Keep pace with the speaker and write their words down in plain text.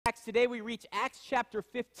Acts. Today we reach Acts chapter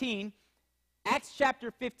 15. Acts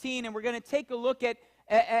chapter 15, and we're going to take a look at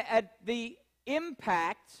the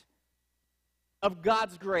impact of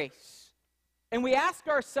God's grace. And we ask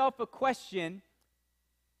ourselves a question: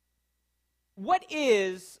 what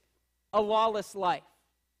is a lawless life?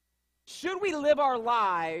 Should we live our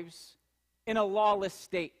lives in a lawless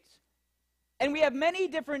state? And we have many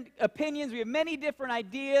different opinions, we have many different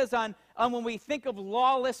ideas on when we think of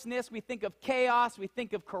lawlessness. We think of chaos, we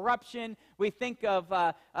think of corruption, we think of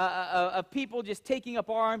people just taking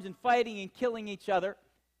up arms and fighting and killing each other.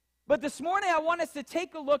 But this morning I want us to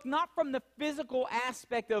take a look not from the physical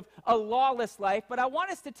aspect of a lawless life, but I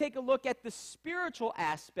want us to take a look at the spiritual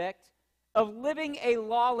aspect of living a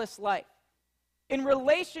lawless life in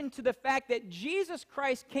relation to the fact that Jesus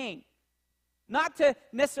Christ came not to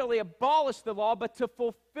necessarily abolish the law, but to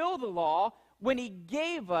fulfill the law when he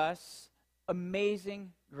gave us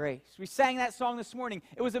amazing grace. We sang that song this morning.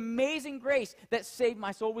 It was amazing grace that saved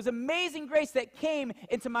my soul. It was amazing grace that came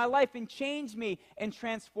into my life and changed me and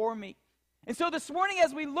transformed me. And so this morning,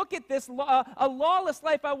 as we look at this, a lawless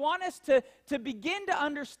life, I want us to begin to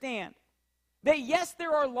understand that yes,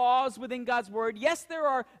 there are laws within God's word. Yes, there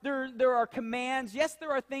are commands. Yes,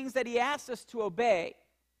 there are things that he asks us to obey.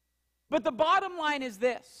 But the bottom line is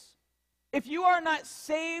this: if you are not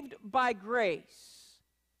saved by grace,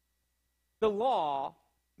 the law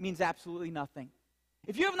means absolutely nothing.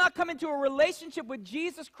 If you have not come into a relationship with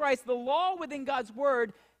Jesus Christ, the law within God's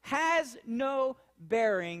word has no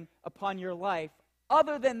bearing upon your life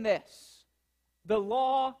other than this: the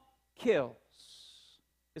law kills,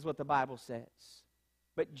 is what the Bible says,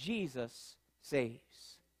 but Jesus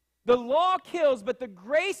saves. The law kills, but the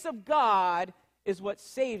grace of God is what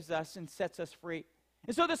saves us and sets us free.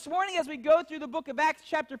 And so this morning, as we go through the book of Acts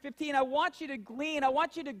chapter 15, I want you to glean, I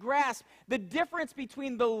want you to grasp the difference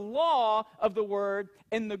between the law of the word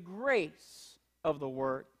and the grace of the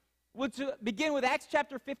word. We'll begin with Acts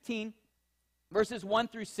chapter 15, verses 1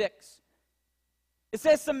 through 6. It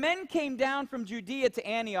says, "Some men came down from Judea to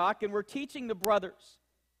Antioch and were teaching the brothers,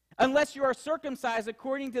 'Unless you are circumcised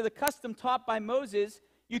according to the custom taught by Moses,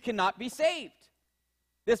 you cannot be saved.'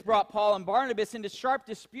 This brought Paul and Barnabas into sharp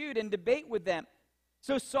dispute and debate with them.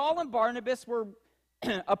 So Saul and Barnabas were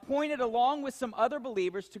appointed along with some other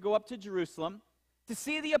believers to go up to Jerusalem to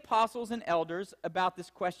see the apostles and elders about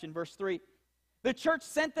this question." Verse 3. "The church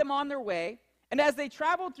sent them on their way, and as they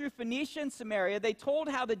traveled through Phoenicia and Samaria, they told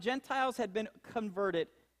how the Gentiles had been converted.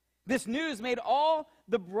 This news made all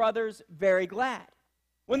the brothers very glad.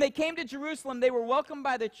 When they came to Jerusalem, they were welcomed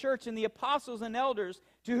by the church and the apostles and elders,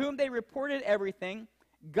 to whom they reported everything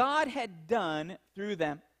God had done through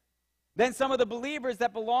them. Then some of the believers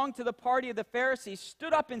that belonged to the party of the Pharisees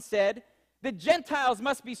stood up and said, 'The Gentiles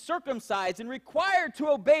must be circumcised and required to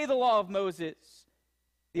obey the law of Moses.'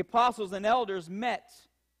 The apostles and elders met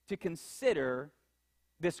to consider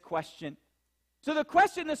this question." So the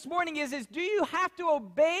question this morning is do you have to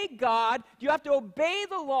obey God? Do you have to obey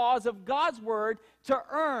the laws of God's word to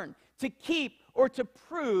earn, to keep, or to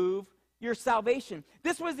prove your salvation?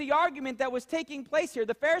 This was the argument that was taking place here.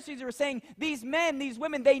 The Pharisees were saying these men, these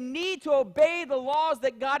women, they need to obey the laws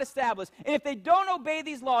that God established. And if they don't obey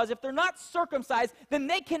these laws, if they're not circumcised, then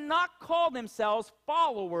they cannot call themselves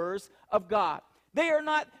followers of God. They are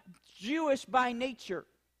not Jewish by nature.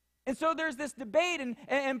 And so there's this debate,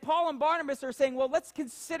 and Paul and Barnabas are saying, well, let's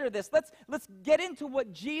consider this. Let's get into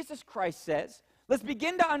what Jesus Christ says. Let's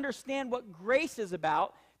begin to understand what grace is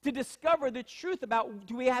about, to discover the truth about,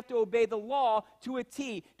 do we have to obey the law to a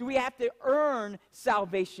T? Do we have to earn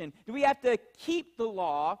salvation? Do we have to keep the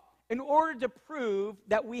law in order to prove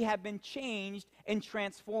that we have been changed and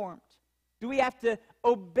transformed? Do we have to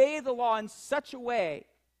obey the law in such a way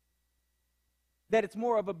that it's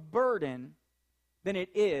more of a burden than it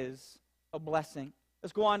is a blessing?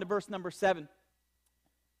 Let's go on to verse number 7.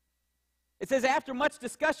 It says, "After much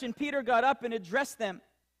discussion, Peter got up and addressed them.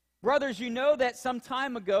 'Brothers, you know that some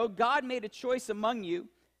time ago God made a choice among you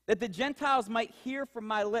that the Gentiles might hear from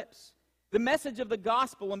my lips the message of the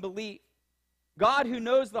gospel and believe. God, who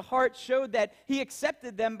knows the heart, showed that he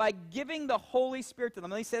accepted them by giving the Holy Spirit to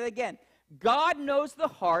them.'" Let me say that again. God knows the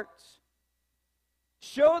heart,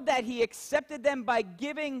 showed that he accepted them by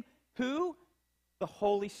giving who? The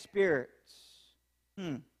Holy Spirit.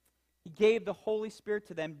 He gave the Holy Spirit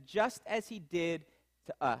to them just as he did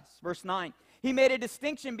to us. Verse 9. "He made a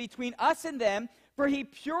distinction between us and them, for he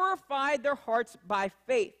purified their hearts by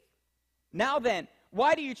faith. Now then,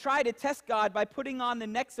 why do you try to test God by putting on the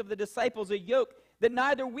necks of the disciples a yoke that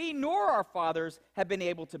neither we nor our fathers have been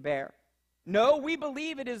able to bear? No, we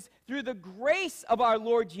believe it is through the grace of our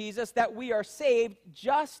Lord Jesus that we are saved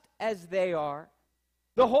just as they are.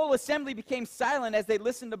 The whole assembly became silent as they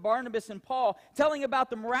listened to Barnabas and Paul, telling about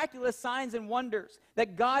the miraculous signs and wonders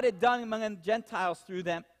that God had done among the Gentiles through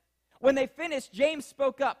them. When they finished, James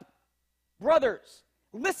spoke up. "Brothers,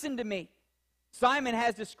 listen to me. Simon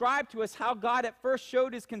has described to us how God at first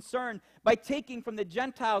showed his concern by taking from the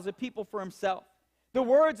Gentiles a people for himself. The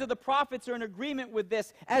words of the prophets are in agreement with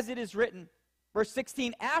this, as it is written." Verse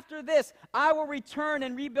 16, "After this, I will return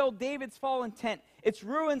and rebuild David's fallen tent. Its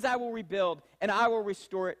ruins I will rebuild, and I will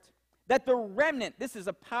restore it. That the remnant," this is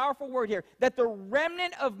a powerful word here, "that the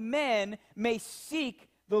remnant of men may seek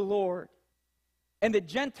the Lord. And the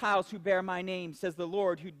Gentiles who bear my name, says the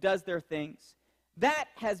Lord, who does their things. That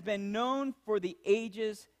has been known for the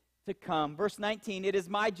ages to come." Verse 19, "It is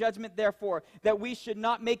my judgment, therefore, that we should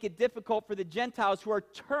not make it difficult for the Gentiles who are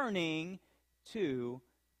turning to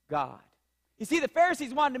God." You see, the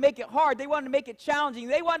Pharisees wanted to make it hard. They wanted to make it challenging.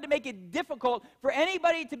 They wanted to make it difficult for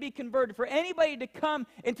anybody to be converted, for anybody to come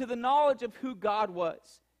into the knowledge of who God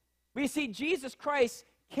was. But you see, Jesus Christ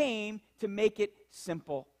came to make it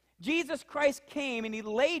simple. Jesus Christ came and he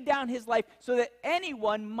laid down his life so that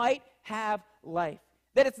anyone might have life.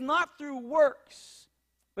 That it's not through works,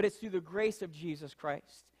 but it's through the grace of Jesus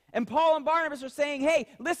Christ. And Paul and Barnabas are saying, hey,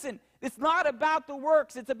 listen, it's not about the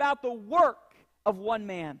works, it's about the work of one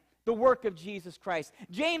man. The work of Jesus Christ.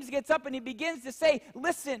 James gets up and he begins to say,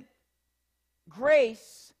 listen,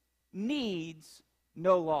 grace needs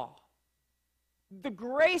no law. The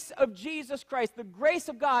grace of Jesus Christ, the grace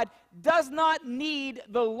of God, does not need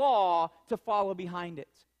the law to follow behind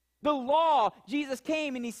it. The law, Jesus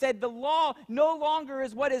came and he said, the law no longer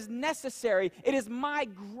is what is necessary. It is my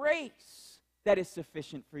grace that is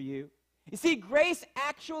sufficient for you. You see, grace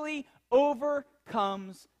actually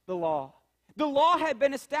overcomes the law. The law had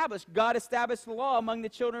been established. God established the law among the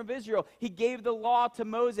children of Israel. He gave the law to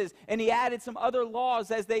Moses, and he added some other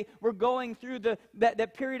laws as they were going through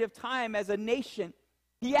that period of time as a nation.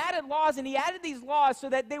 He added laws, and he added these laws so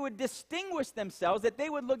that they would distinguish themselves, that they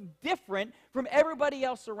would look different from everybody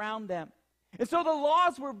else around them. And so the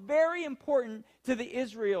laws were very important to the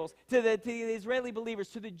Israels, to the Israeli believers,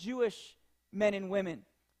 to the Jewish men and women,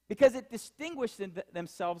 because it distinguished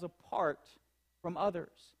themselves apart from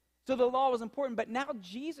others. So the law was important, but now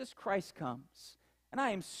Jesus Christ comes. And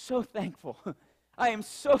I am so thankful. I am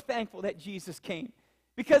so thankful that Jesus came.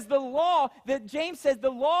 Because the law, that James says,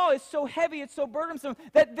 the law is so heavy, it's so burdensome,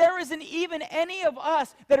 that there isn't even any of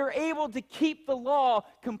us that are able to keep the law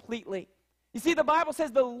completely. You see, the Bible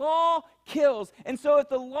says the law kills. And so if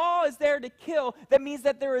the law is there to kill, that means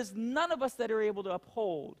that there is none of us that are able to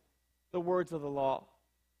uphold the words of the law.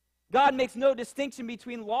 God makes no distinction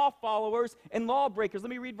between law followers and lawbreakers. Let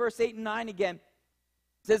me read verse 8 and 9 again.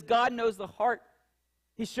 It says, God knows the heart.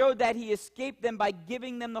 He showed that he escaped them by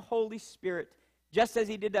giving them the Holy Spirit, just as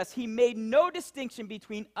he did us. He made no distinction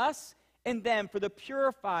between us and them, for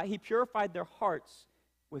he purified their hearts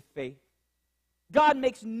with faith. God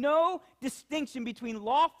makes no distinction between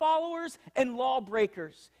law followers and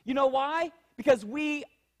lawbreakers. You know why? Because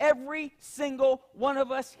every single one of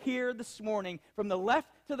us here this morning, from the left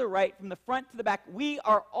to the right, from the front to the back, we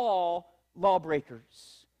are all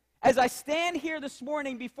lawbreakers. As I stand here this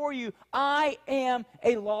morning before you, I am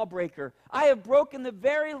a lawbreaker. I have broken the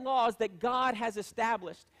very laws that God has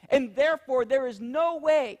established. And therefore, there is no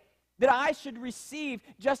way that I should receive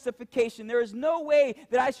justification. There is no way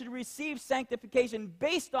that I should receive sanctification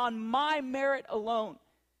based on my merit alone.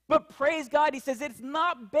 But praise God, he says it's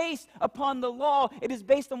not based upon the law. It is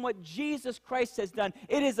based on what Jesus Christ has done.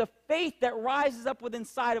 It is a faith that rises up within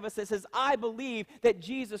inside of us that says, I believe that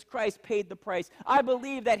Jesus Christ paid the price. I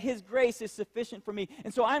believe that his grace is sufficient for me.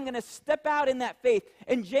 And so I'm going to step out in that faith.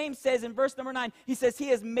 And James says in verse number 9, he says, he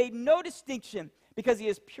has made no distinction because he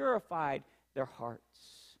has purified their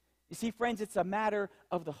hearts. You see, friends, it's a matter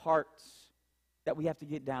of the hearts that we have to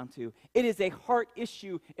get down to. It is a heart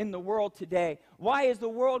issue in the world today. Why is the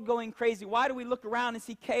world going crazy? Why do we look around and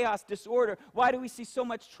see chaos, disorder? Why do we see so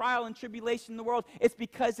much trial and tribulation in the world? It's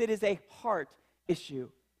because it is a heart issue.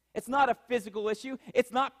 It's not a physical issue.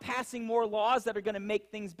 It's not passing more laws that are going to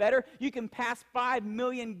make things better. You can pass 5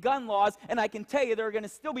 million gun laws, and I can tell you there are going to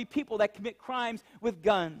still be people that commit crimes with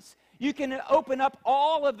guns. You can open up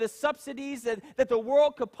all of the subsidies that the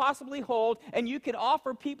world could possibly hold, and you can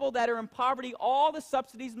offer people that are in poverty all the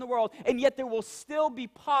subsidies in the world, and yet there will still be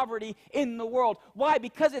poverty in the world. Why?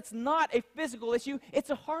 Because it's not a physical issue, it's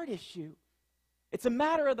a heart issue. It's a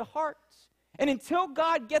matter of the heart. And until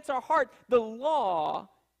God gets our heart, the law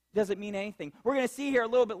doesn't mean anything. We're going to see here a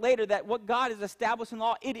little bit later that what God has established in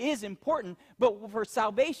law, it is important, but for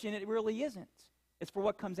salvation, it really isn't. It's for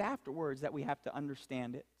what comes afterwards that we have to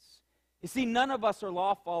understand it. You see, none of us are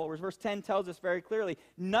law followers. Verse 10 tells us very clearly,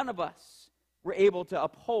 none of us were able to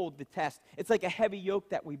uphold the test. It's like a heavy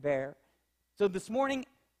yoke that we bear. So this morning,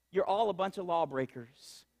 you're all a bunch of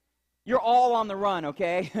lawbreakers. You're all on the run,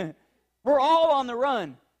 okay? We're all on the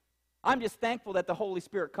run. I'm just thankful that the Holy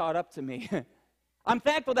Spirit caught up to me. I'm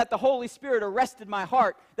thankful that the Holy Spirit arrested my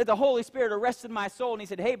heart, that the Holy Spirit arrested my soul, and he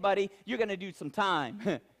said, hey, buddy, you're going to do some time.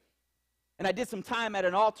 And I did some time at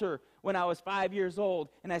an altar when I was 5 years old,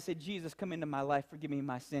 and I said, Jesus, come into my life, forgive me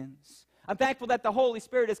my sins. I'm thankful that the Holy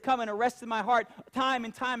Spirit has come and arrested my heart time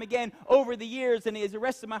and time again over the years, and he has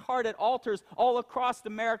arrested my heart at altars all across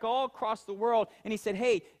America, all across the world, and he said,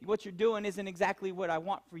 hey, what you're doing isn't exactly what I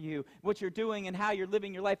want for you. What you're doing and how you're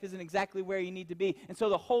living your life isn't exactly where you need to be. And so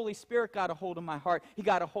the Holy Spirit got a hold of my heart. He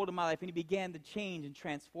got a hold of my life, and he began to change and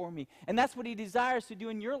transform me. And that's what he desires to do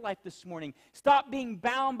in your life this morning. Stop being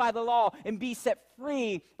bound by the law and be set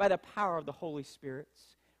free by the power of the Holy Spirit.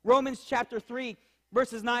 Romans chapter 3,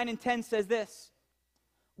 verses 9 and 10 says this,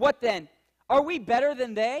 what then? Are we better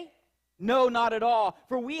than they? No, not at all.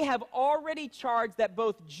 For we have already charged that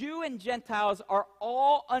both Jew and Gentiles are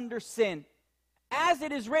all under sin. As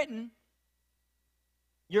it is written,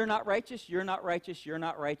 you're not righteous, you're not righteous, you're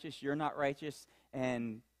not righteous, you're not righteous,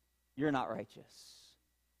 and you're not righteous.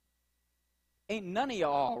 Ain't none of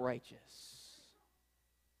y'all righteous.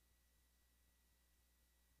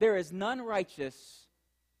 There is none righteous,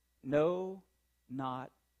 no, not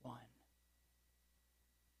one.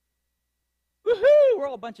 Woohoo! We're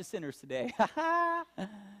all a bunch of sinners today.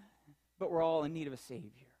 But we're all in need of a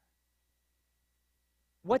Savior.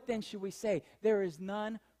 What then should we say? There is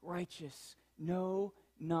none righteous, no,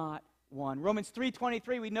 not one. Romans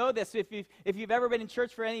 3:23, we know this. If you've ever been in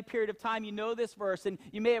church for any period of time, you know this verse, and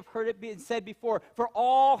you may have heard it being said before. For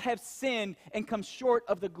all have sinned and come short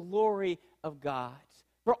of the glory of God.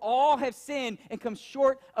 For all have sinned and come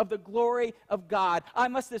short of the glory of God. I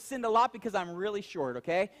must have sinned a lot because I'm really short,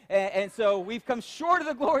 okay? And so we've come short of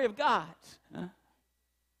the glory of God.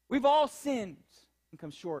 We've all sinned and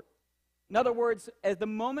come short. In other words, as the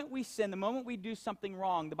moment we sin, the moment we do something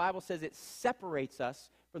wrong, the Bible says it separates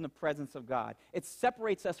us from the presence of God. It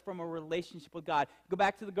separates us from a relationship with God. Go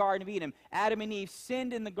back to the Garden of Eden. Adam and Eve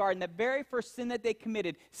sinned in the garden. That very first sin that they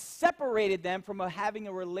committed separated them from having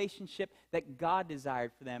a relationship that God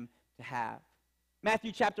desired for them to have.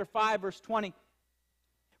 Matthew chapter 5, verse 20.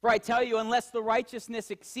 For I tell you, unless the righteousness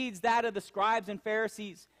exceeds that of the scribes and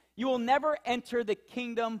Pharisees, you will never enter the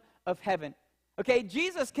kingdom of heaven. Okay,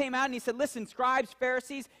 Jesus came out and he said, listen, scribes,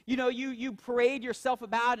 Pharisees, you know, you parade yourself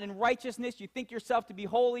about in righteousness. You think yourself to be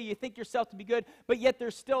holy. You think yourself to be good. But yet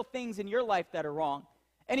there's still things in your life that are wrong.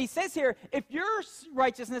 And he says here, if your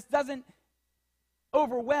righteousness doesn't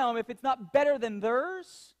overwhelm, if it's not better than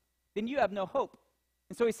theirs, then you have no hope.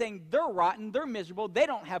 And so he's saying they're rotten, they're miserable, they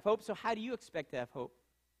don't have hope, so how do you expect to have hope?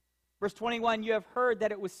 Verse 21, you have heard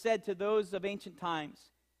that it was said to those of ancient times,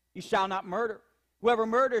 you shall not murder. Whoever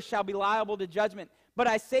murders shall be liable to judgment. But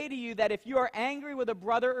I say to you that if you are angry with a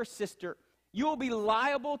brother or sister, you will be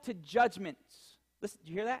liable to judgment. Listen, did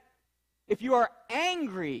you hear that? If you are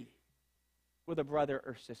angry with a brother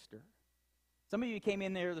or sister. Some of you came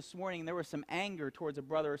in there this morning and there was some anger towards a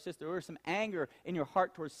brother or sister. There was some anger in your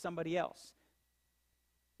heart towards somebody else.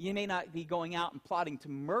 You may not be going out and plotting to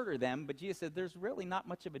murder them, but Jesus said there's really not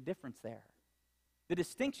much of a difference there. The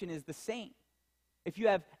distinction is the same. If you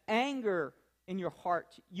have anger in your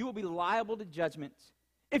heart, you will be liable to judgment.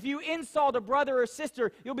 If you insult a brother or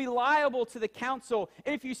sister, you'll be liable to the council.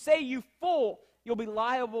 And if you say you fool, you'll be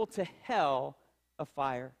liable to hell of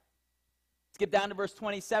fire. Skip down to verse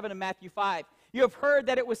 27 of Matthew 5. You have heard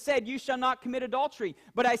that it was said, you shall not commit adultery.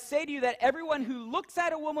 But I say to you that everyone who looks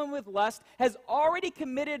at a woman with lust has already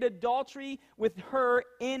committed adultery with her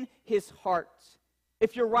in his heart.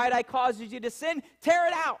 If your right eye causes you to sin, tear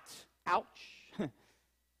it out. Ouch.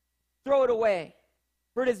 Throw it away.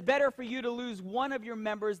 For it is better for you to lose one of your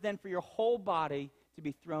members than for your whole body to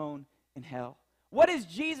be thrown in hell. What is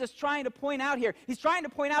Jesus trying to point out here? He's trying to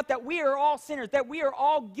point out that we are all sinners, that we are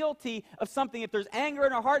all guilty of something. If there's anger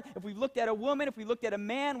in our heart, if we looked at a woman, if we looked at a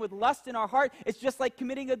man with lust in our heart, it's just like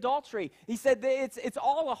committing adultery. He said that it's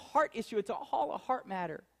all a heart issue. It's all a heart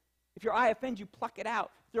matter. If your eye offends you, pluck it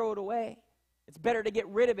out. Throw it away. It's better to get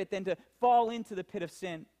rid of it than to fall into the pit of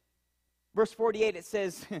sin. Verse 48, it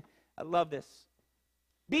says, I love this.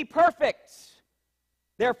 Be perfect,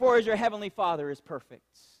 therefore, as your heavenly Father is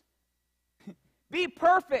perfect. Be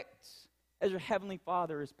perfect, as your heavenly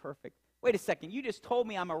Father is perfect. Wait a second, you just told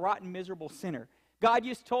me I'm a rotten, miserable sinner. God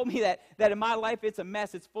just told me that in my life it's a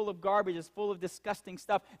mess, it's full of garbage, it's full of disgusting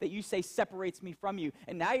stuff that you say separates me from you.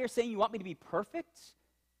 And now you're saying you want me to be perfect?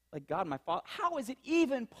 like God, my Father. How is it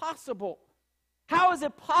even possible? How is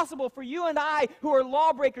it possible for you and I who are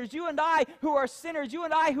lawbreakers, you and I who are sinners, you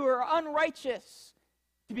and I who are unrighteous,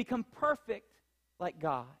 to become perfect like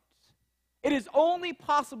God? It is only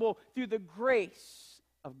possible through the grace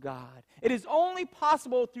of God. It is only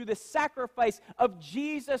possible through the sacrifice of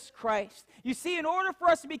Jesus Christ. You see, in order for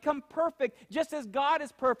us to become perfect, just as God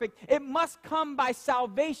is perfect, it must come by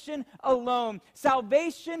salvation alone.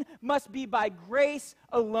 Salvation must be by grace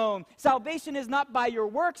alone. Salvation is not by your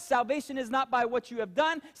works. Salvation is not by what you have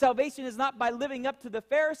done. Salvation is not by living up to the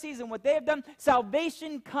Pharisees and what they have done.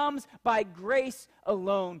 Salvation comes by grace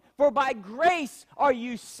alone. For by grace are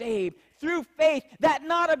you saved, through faith, that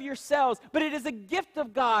not of yourselves, but it is a gift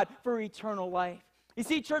of God for eternal life. You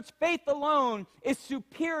see, church, faith alone is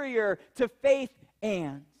superior to faith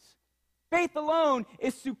and. Faith alone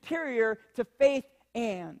is superior to faith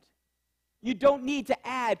and. You don't need to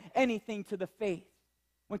add anything to the faith.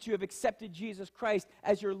 Once you have accepted Jesus Christ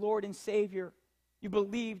as your Lord and Savior, you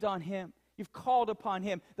believed on Him. You've called upon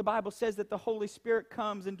Him. The Bible says that the Holy Spirit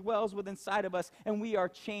comes and dwells within inside of us, and we are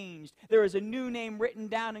changed. There is a new name written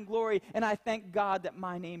down in glory, and I thank God that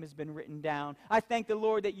my name has been written down. I thank the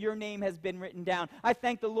Lord that your name has been written down. I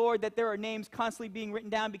thank the Lord that there are names constantly being written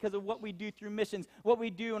down because of what we do through missions, what we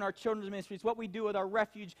do in our children's ministries, what we do with our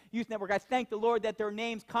Refuge Youth Network. I thank the Lord that their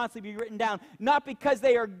names constantly be written down, not because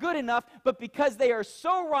they are good enough, but because they are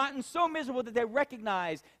so rotten, so miserable that they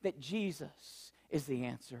recognize that Jesus is the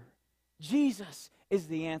answer. Jesus is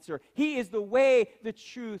the answer. He is the way, the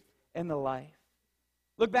truth, and the life.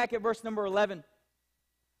 Look back at verse number 11.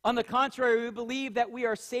 On the contrary, we believe that we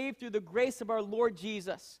are saved through the grace of our Lord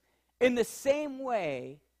Jesus in the same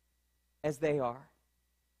way as they are.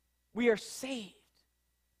 We are saved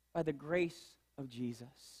by the grace of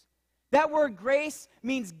Jesus. That word grace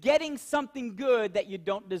means getting something good that you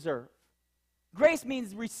don't deserve. Grace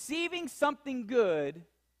means receiving something good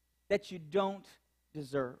that you don't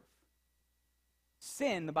deserve.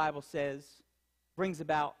 Sin, the Bible says, brings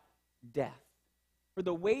about death. For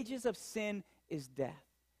the wages of sin is death.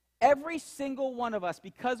 Every single one of us,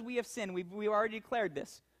 because we have sinned, we've already declared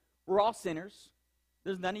this. We're all sinners.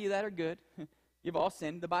 There's none of you that are good. You've all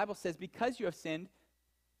sinned. The Bible says because you have sinned,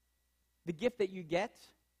 the gift that you get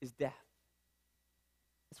is death.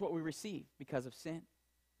 That's what we receive because of sin.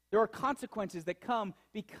 There are consequences that come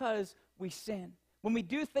because we sin. When we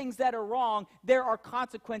do things that are wrong, there are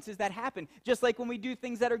consequences that happen. Just like when we do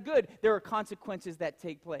things that are good, there are consequences that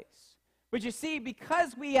take place. But you see,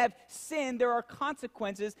 because we have sinned, there are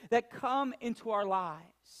consequences that come into our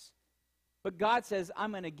lives. But God says,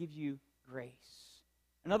 I'm going to give you grace.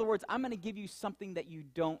 In other words, I'm going to give you something that you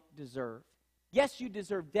don't deserve. Yes, you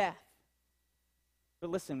deserve death.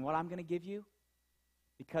 But listen, what I'm going to give you,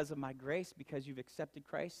 because of my grace, because you've accepted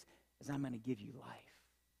Christ, is I'm going to give you life.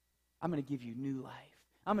 I'm going to give you new life.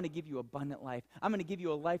 I'm going to give you abundant life. I'm going to give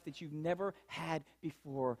you a life that you've never had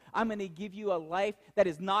before. I'm going to give you a life that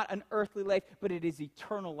is not an earthly life, but it is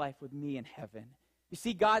eternal life with me in heaven. You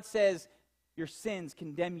see, God says, your sins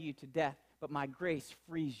condemn you to death, but my grace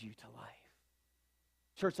frees you to life.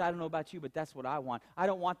 Church, I don't know about you, but that's what I want. I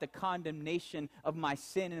don't want the condemnation of my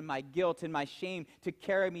sin and my guilt and my shame to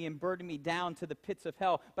carry me and burden me down to the pits of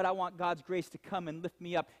hell, but I want God's grace to come and lift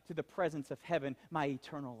me up to the presence of heaven, my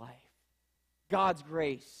eternal life. God's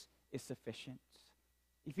grace is sufficient.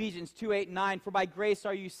 Ephesians 2:8-9, for by grace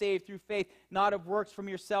are you saved through faith, not of works from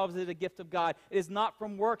yourselves, it is a gift of God. It is not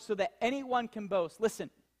from works so that anyone can boast. Listen,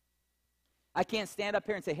 I can't stand up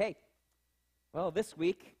here and say, hey, well, this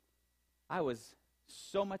week I was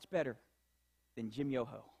so much better than Jim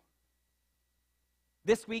Yoho.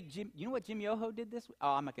 This week, you know what Jim Yoho did this week?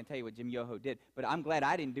 Oh, I'm not going to tell you what Jim Yoho did, but I'm glad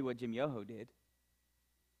I didn't do what Jim Yoho did.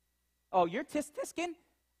 Oh, you're tisk-tisking?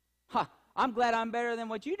 Huh. I'm glad I'm better than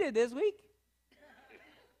what you did this week.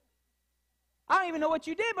 I don't even know what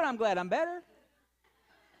you did, but I'm glad I'm better.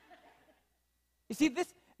 You see,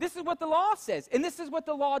 this is what the law says, and this is what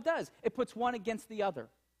the law does. It puts one against the other.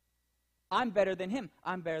 I'm better than him.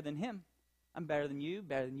 I'm better than him. I'm better than you,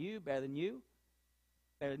 better than you, better than you,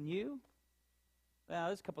 better than you. Well,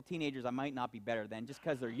 there's a couple teenagers I might not be better than just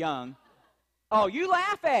because they're young. Oh, you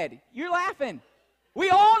laugh, Ed. You're laughing. We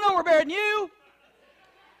all know we're better than you.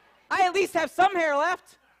 I at least have some hair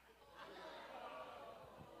left.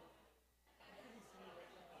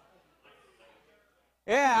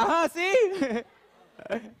 Yeah, see?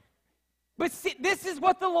 But see, this is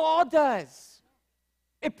what the law does.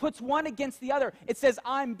 It puts one against the other. It says,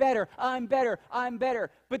 I'm better, I'm better, I'm better.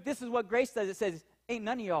 But this is what grace does. It says, ain't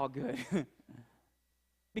none of y'all good.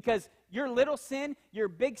 Because your little sin, your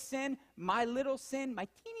big sin, my little sin, my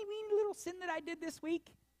teeny weeny little sin that I did this week,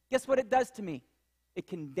 guess what it does to me? It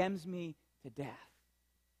condemns me to death.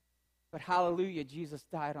 But hallelujah, Jesus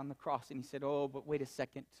died on the cross, and he said, oh, but wait a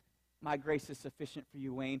second. My grace is sufficient for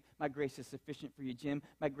you, Wayne. My grace is sufficient for you, Jim.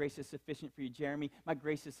 My grace is sufficient for you, Jeremy. My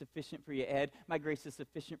grace is sufficient for you, Ed. My grace is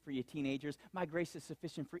sufficient for you, teenagers. My grace is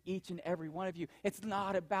sufficient for each and every one of you. It's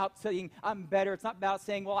not about saying I'm better. It's not about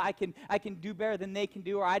saying, well, I can do better than they can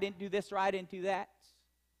do, or I didn't do this, or I didn't do that.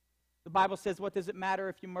 The Bible says, what does it matter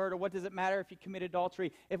if you murder? What does it matter if you commit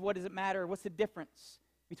adultery? What does it matter? What's the difference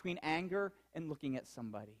between anger and looking at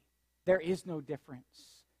somebody? There is no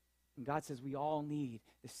difference. And God says we all need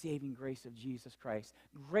the saving grace of Jesus Christ.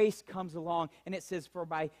 Grace comes along, and it says, for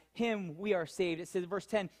by him we are saved. It says, verse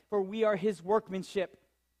 10, for we are his workmanship,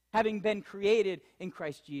 having been created in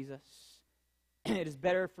Christ Jesus. It is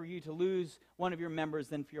better for you to lose one of your members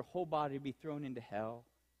than for your whole body to be thrown into hell.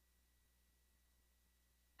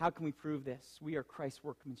 How can we prove this? We are Christ's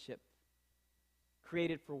workmanship.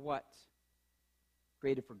 Created for what?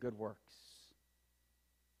 Created for good works.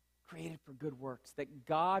 Created for good works that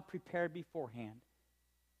God prepared beforehand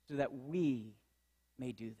so that we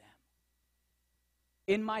may do them.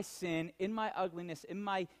 In my sin, in my ugliness, in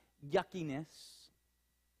my yuckiness,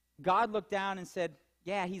 God looked down and said,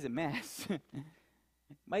 yeah, he's a mess.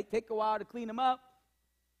 Might take a while to clean him up,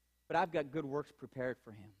 but I've got good works prepared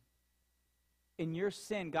for him. In your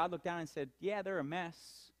sin, God looked down and said, yeah, they're a mess,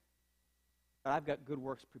 but I've got good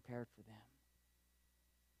works prepared for them.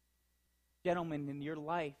 Gentlemen, in your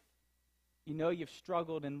life, you know you've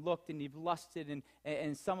struggled and looked and you've lusted,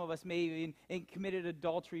 and some of us may have committed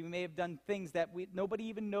adultery. We may have done things that nobody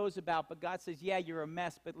even knows about, but God says, yeah, you're a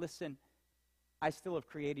mess, but listen, I still have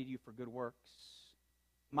created you for good works.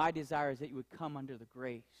 My desire is that you would come under the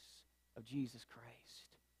grace of Jesus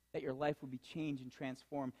Christ, that your life would be changed and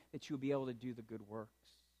transformed, that you would be able to do the good works.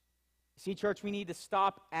 See, church, we need to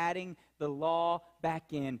stop adding the law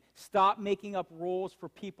back in. Stop making up rules for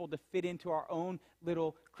people to fit into our own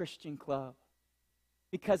little Christian club.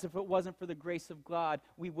 Because if it wasn't for the grace of God,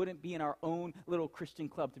 we wouldn't be in our own little Christian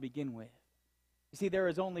club to begin with. You see, there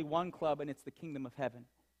is only one club, and it's the kingdom of heaven.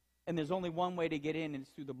 And there's only one way to get in, and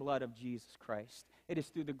it's through the blood of Jesus Christ. It is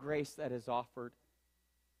through the grace that is offered.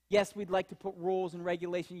 Yes, we'd like to put rules and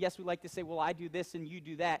regulation. Yes, we'd like to say, well, I do this and you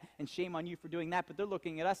do that, and shame on you for doing that. But they're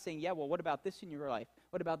looking at us saying, yeah, well, what about this in your life?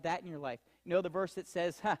 What about that in your life? You know the verse that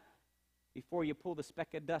says, before you pull the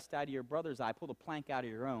speck of dust out of your brother's eye, pull the plank out of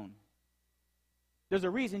your own. There's a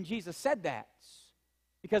reason Jesus said that.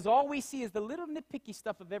 Because all we see is the little nitpicky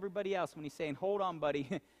stuff of everybody else when he's saying, hold on, buddy,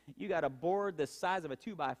 you got a board the size of a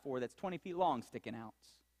 2x4 that's 20 feet long sticking out.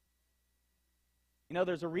 You know,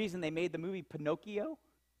 there's a reason they made the movie Pinocchio.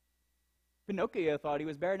 Pinocchio thought he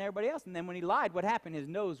was better than everybody else, and then when he lied, what happened? His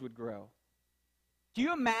nose would grow. Do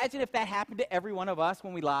you imagine if that happened to every one of us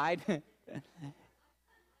when we lied?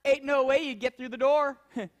 Ain't no way you'd get through the door.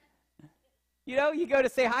 You know, you go to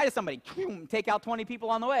say hi to somebody, take out 20 people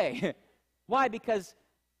on the way. Why? Because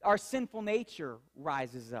our sinful nature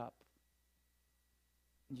rises up.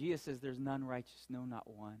 And Jesus says, there's none righteous, no, not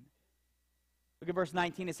one. Look at verse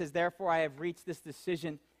 19. It says, therefore I have reached this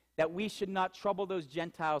decision, that we should not trouble those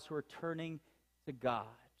Gentiles who are turning to God.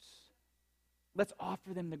 Let's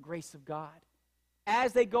offer them the grace of God.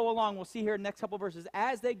 As they go along, we'll see here in the next couple of verses,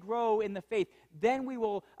 as they grow in the faith, then we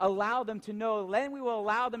will allow them to know, then we will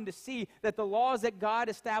allow them to see that the laws that God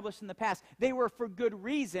established in the past, they were for good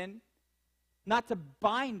reason, not to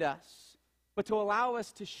bind us, but to allow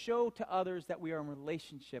us to show to others that we are in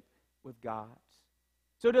relationship with God.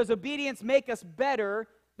 So does obedience make us better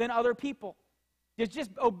than other people? Does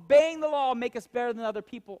just obeying the law make us better than other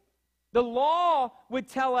people? The law would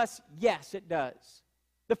tell us, yes, it does.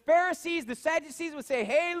 The Pharisees, the Sadducees would say,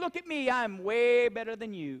 hey, look at me, I'm way better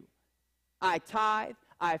than you. I tithe,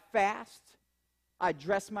 I fast, I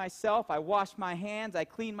dress myself, I wash my hands, I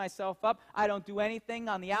clean myself up. I don't do anything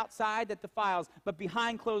on the outside that defiles, but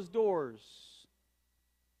behind closed doors.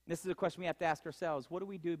 This is a question we have to ask ourselves. What do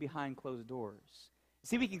we do behind closed doors?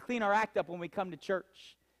 See, we can clean our act up when we come to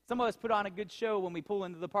church. Some of us put on a good show when we pull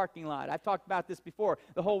into the parking lot. I've talked about this before.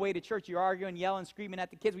 The whole way to church, you're arguing, yelling, screaming at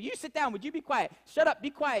the kids. Will you sit down? Would you be quiet? Shut up, be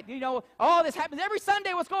quiet. You know, oh, this happens every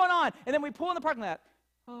Sunday. What's going on? And then we pull in the parking lot.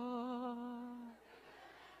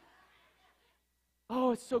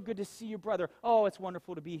 Oh, it's so good to see you, brother. Oh, it's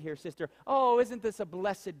wonderful to be here, sister. Oh, isn't this a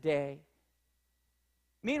blessed day?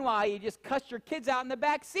 Meanwhile, you just cuss your kids out in the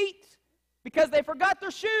back seat because they forgot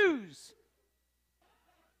their shoes.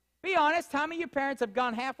 Be honest, how many of you parents have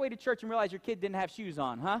gone halfway to church and realized your kid didn't have shoes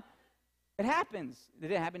on, huh? It happens. It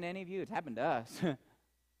didn't happen to any of you. It happened to us.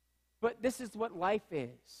 But this is what life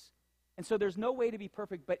is. And so there's no way to be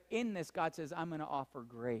perfect, but in this, God says, I'm going to offer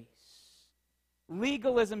grace.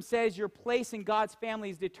 Legalism says your place in God's family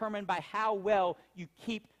is determined by how well you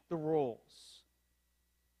keep the rules.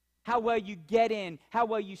 How well you get in, how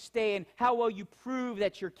well you stay in, how well you prove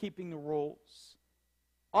that you're keeping the rules.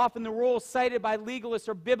 Often the rules cited by legalists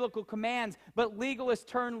are biblical commands, but legalists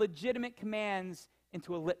turn legitimate commands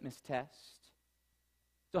into a litmus test.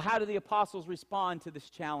 So how do the apostles respond to this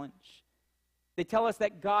challenge? They tell us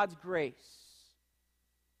that God's grace.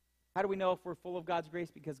 How do we know if we're full of God's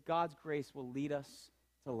grace? Because God's grace will lead us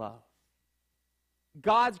to love.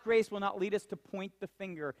 God's grace will not lead us to point the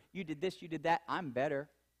finger. You did this, you did that, I'm better.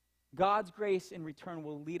 God's grace in return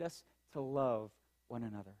will lead us to love one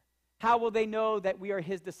another. How will they know that we are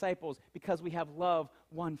his disciples? Because we have love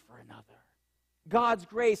one for another. God's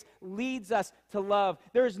grace leads us to love.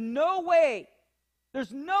 There's no way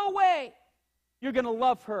you're going to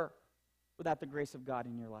love her without the grace of God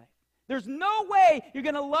in your life. There's no way you're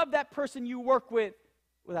going to love that person you work with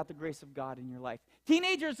without the grace of God in your life.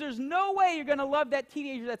 Teenagers, there's no way you're going to love that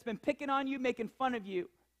teenager that's been picking on you, making fun of you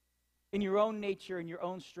in your own nature, in your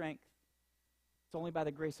own strength. It's only by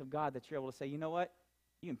the grace of God that you're able to say, you know what?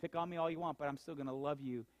 You can pick on me all you want, but I'm still going to love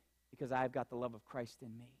you because I've got the love of Christ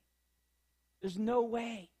in me. There's no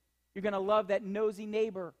way you're going to love that nosy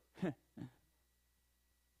neighbor.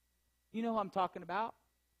 You know who I'm talking about.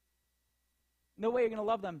 No way you're going to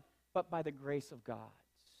love them but by the grace of God.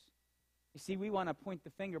 You see, we want to point the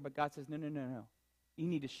finger, but God says, no. You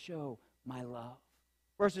need to show my love.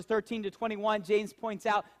 Verses 13 to 21, James points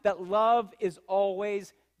out that love is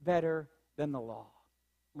always better than the law.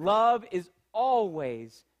 Love is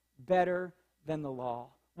always better than the law.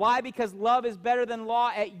 Why? Because love is better than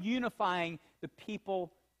law at unifying the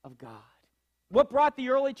people of God. What brought the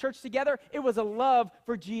early church together? It was a love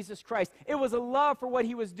for Jesus Christ. It was a love for what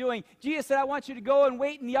he was doing. Jesus said, I want you to go and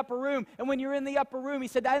wait in the upper room. And when you're in the upper room, he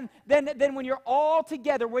said, then when you're all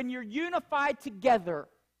together, when you're unified together,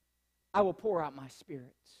 I will pour out my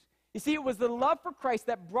Spirit. You see, it was the love for Christ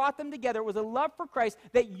that brought them together. It was a love for Christ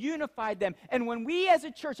that unified them. And when we as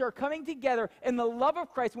a church are coming together in the love of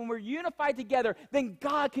Christ, when we're unified together, then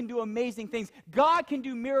God can do amazing things. God can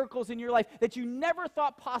do miracles in your life that you never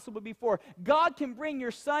thought possible before. God can bring your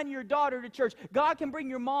son, your daughter to church. God can bring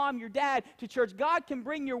your mom, your dad to church. God can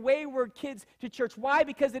bring your wayward kids to church. Why?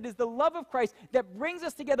 Because it is the love of Christ that brings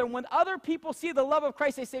us together. And when other people see the love of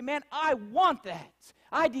Christ, they say, man, I want that.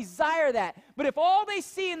 I desire that. But if all they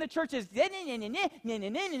see in the church is and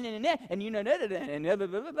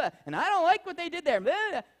I don't like what they did there. Who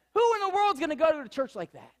in the world is going to go to a church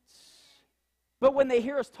like that? But when they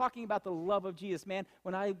hear us talking about the love of Jesus, man,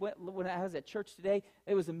 when I was at church today,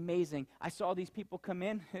 it was amazing. I saw these people come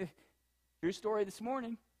in. True story this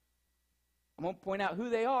morning. I won't point out who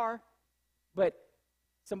they are, but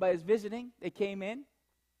somebody was visiting. They came in,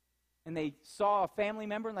 and they saw a family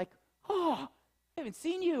member, and like, oh, I haven't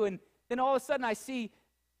seen you. And then all of a sudden I see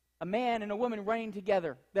a man and a woman running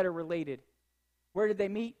together that are related. Where did they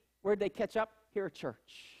meet? Where did they catch up? Here at church.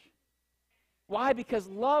 Why? Because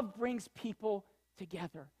love brings people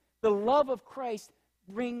together. The love of Christ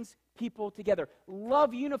brings people together.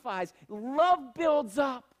 Love unifies. Love builds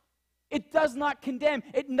up. It does not condemn.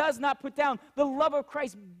 It does not put down. The love of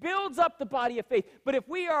Christ builds up the body of faith. But if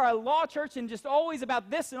we are a law church and just always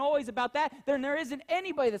about this and always about that, then there isn't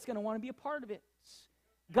anybody that's going to want to be a part of it.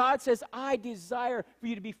 God says, I desire for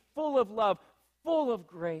you to be full of love, full of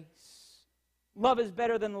grace. Love is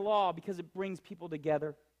better than the law because it brings people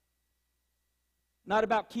together. Not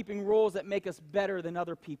about keeping rules that make us better than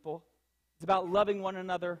other people. It's about loving one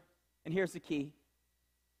another, and here's the key,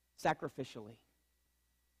 sacrificially.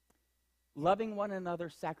 Loving one another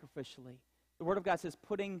sacrificially. The Word of God says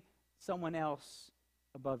putting someone else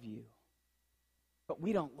above you. But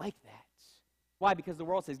we don't like that. Why? Because the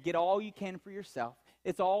world says get all you can for yourself.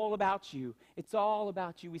 It's all about you. It's all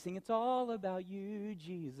about you. We sing, it's all about you,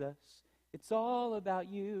 Jesus. It's all about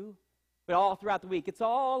you. But all throughout the week, it's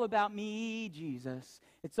all about me, Jesus.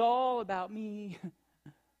 It's all about me.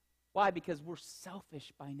 Why? Because we're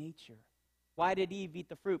selfish by nature. Why did Eve eat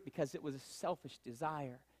the fruit? Because it was a selfish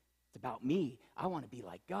desire. It's about me. I want to be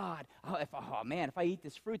like God. If I eat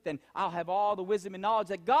this fruit, then I'll have all the wisdom and knowledge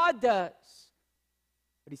that God does.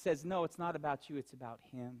 But he says, no, it's not about you. It's about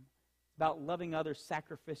him. It's about loving others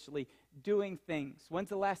sacrificially, doing things. When's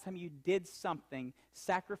the last time you did something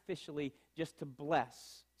sacrificially just to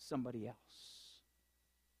bless somebody else?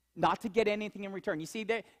 Not to get anything in return. You see,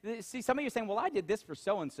 some of you are saying, well, I did this for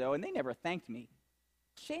so-and-so, and they never thanked me.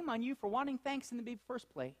 Shame on you for wanting thanks in the first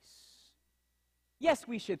place. Yes,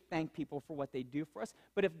 we should thank people for what they do for us,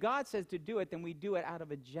 but if God says to do it, then we do it out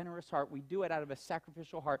of a generous heart. We do it out of a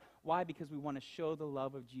sacrificial heart. Why? Because we want to show the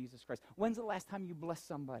love of Jesus Christ. When's the last time you blessed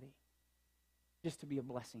somebody? just to be a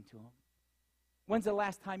blessing to them? When's the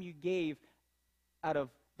last time you gave out of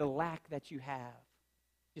the lack that you have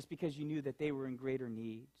just because you knew that they were in greater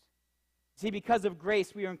need? See, because of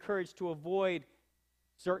grace, we are encouraged to avoid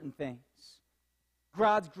certain things.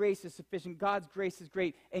 God's grace is sufficient. God's grace is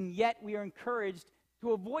great. And yet we are encouraged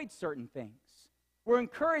to avoid certain things. We're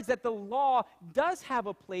encouraged that the law does have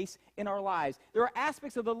a place in our lives. There are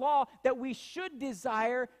aspects of the law that we should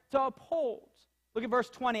desire to uphold. Look at verse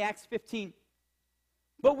 20, Acts 15.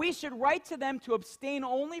 But we should write to them to abstain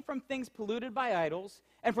only from things polluted by idols,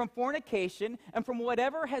 and from fornication, and from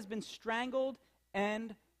whatever has been strangled,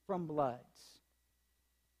 and from bloods.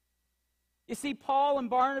 You see, Paul and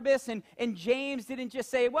Barnabas and James didn't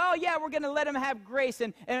just say, well, yeah, we're going to let them have grace,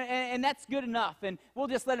 and that's good enough, and we'll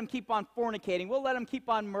just let them keep on fornicating. We'll let them keep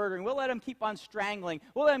on murdering. We'll let them keep on strangling.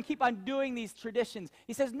 We'll let them keep on doing these traditions.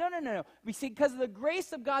 He says, no. We see, because of the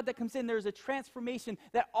grace of God that comes in, there's a transformation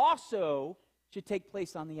that also should take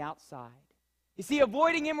place on the outside. You see,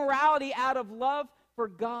 avoiding immorality out of love for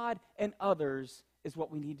God and others is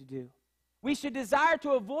what we need to do. We should desire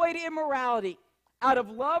to avoid immorality out of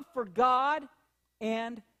love for God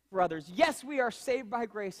and for others. Yes, we are saved by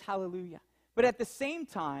grace, hallelujah. But at the same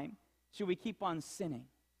time, should we keep on sinning?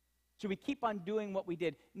 Should we keep on doing what we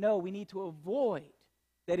did? No, we need to avoid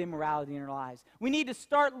that immorality in our lives. We need to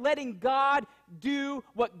start letting God do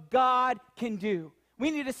what God can do. We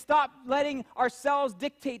need to stop letting ourselves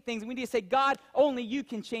dictate things. We need to say, God, only you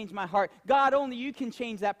can change my heart. God, only you can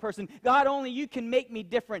change that person. God, only you can make me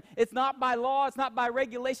different. It's not by law. It's not by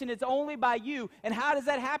regulation. It's only by you. And how does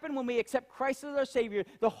that happen? When we accept Christ as our Savior,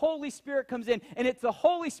 the Holy Spirit comes in, and it's the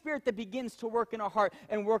Holy Spirit that begins to work in our heart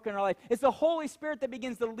and work in our life. It's the Holy Spirit that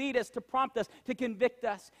begins to lead us, to prompt us, to convict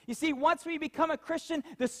us. You see, once we become a Christian,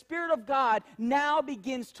 the Spirit of God now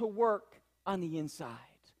begins to work on the inside.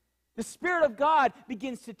 The Spirit of God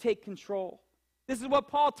begins to take control. This is what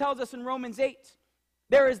Paul tells us in Romans 8.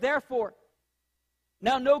 There is therefore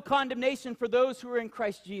now no condemnation for those who are in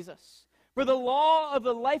Christ Jesus. For the law of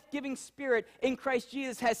the life-giving Spirit in Christ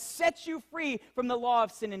Jesus has set you free from the law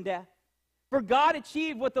of sin and death. For God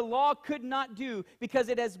achieved what the law could not do because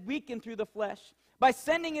it has weakened through the flesh, by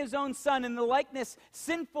sending his own Son in the likeness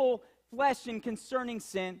sinful flesh and concerning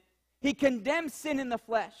sin. He condemned sin in the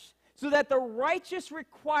flesh, so that the righteous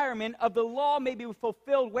requirement of the law may be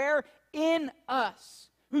fulfilled, where? In us,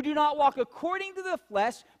 who do not walk according to the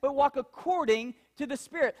flesh, but walk according to the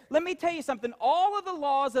Spirit. Let me tell you something. All of the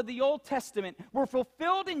laws of the Old Testament were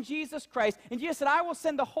fulfilled in Jesus Christ. And Jesus said, I will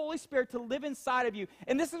send the Holy Spirit to live inside of you.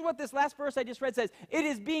 And this is what this last verse I just read says. It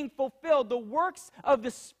is being fulfilled. The works of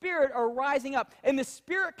the Spirit are rising up. And the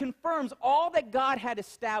Spirit confirms all that God had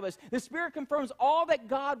established. The Spirit confirms all that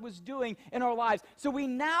God was doing in our lives. So we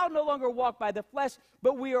now no longer walk by the flesh,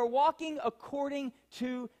 but we are walking according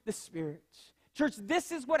to the Spirit. Church,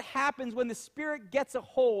 this is what happens when the Spirit gets a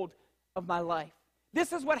hold of my life.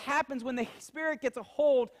 This is what happens when the Spirit gets a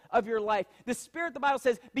hold of your life. The Spirit, the Bible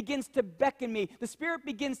says, begins to beckon me. The Spirit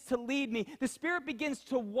begins to lead me. The Spirit begins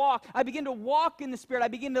to walk. I begin to walk in the Spirit. I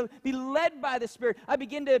begin to be led by the Spirit. I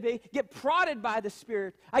begin to get prodded by the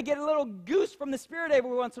Spirit. I get a little goose from the Spirit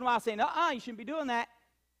every once in a while saying, you shouldn't be doing that.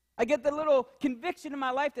 I get the little conviction in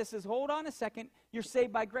my life that says, hold on a second, you're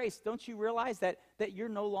saved by grace. Don't you realize that you're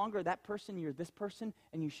no longer that person, you're this person,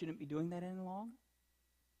 and you shouldn't be doing that any longer?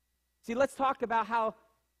 See, let's talk about how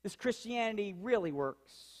this Christianity really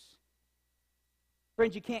works.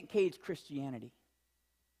 Friends, you can't cage Christianity.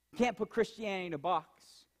 You can't put Christianity in a box.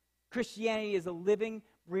 Christianity is a living,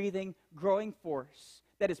 breathing, growing force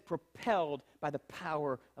that is propelled by the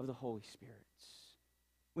power of the Holy Spirit.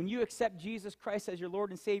 When you accept Jesus Christ as your Lord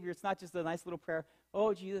and Savior, it's not just a nice little prayer,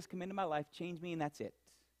 oh, Jesus, come into my life, change me, and that's it.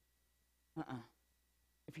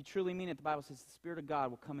 If you truly mean it, the Bible says the Spirit of God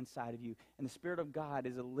will come inside of you. And the Spirit of God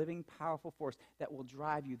is a living, powerful force that will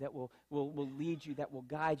drive you, that will lead you, that will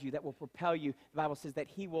guide you, that will propel you. The Bible says that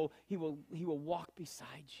He will walk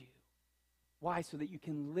beside you. Why? So that you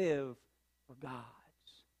can live for God.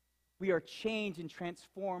 We are changed and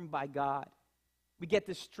transformed by God. We get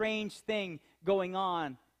this strange thing going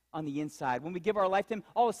on the inside. When we give our life to Him,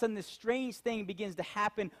 all of a sudden this strange thing begins to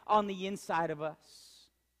happen on the inside of us.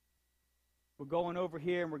 We're going over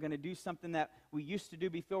here and we're going to do something that we used to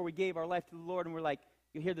do before we gave our life to the Lord, and we're like,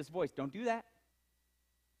 you hear this voice, don't do that.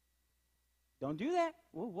 Don't do that.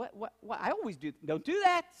 Well, what? I always do. Don't do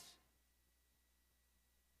that.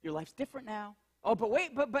 Your life's different now. Oh, but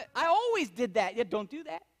wait, but I always did that. Yeah, don't do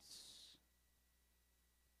that.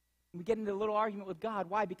 We get into a little argument with God.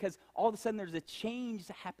 Why? Because all of a sudden there's a change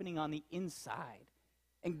happening on the inside.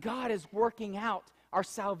 And God is working out our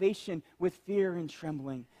salvation with fear and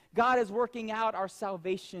trembling. God is working out our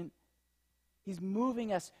salvation He's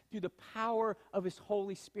moving us through the power of His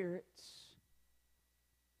Holy Spirit.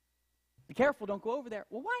 Be careful, don't go over there.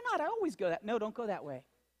 Well, why not? I always go that. No, don't go that way.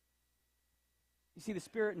 You see, the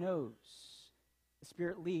Spirit knows. The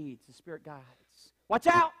Spirit leads. The Spirit guides. Watch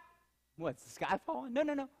out! What's the sky falling? No,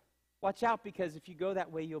 no, no. Watch out, because if you go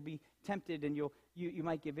that way, you'll be tempted, and you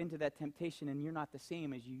might give in to that temptation, and you're not the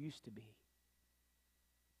same as you used to be.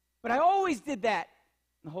 But I always did that.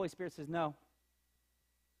 And the Holy Spirit says, no,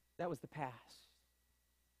 that was the past.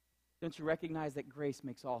 Don't you recognize that grace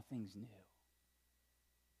makes all things new?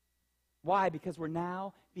 Why? Because we're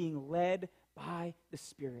now being led by the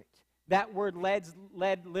Spirit. That word led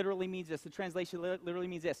literally means this. The translation literally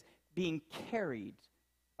means this: being carried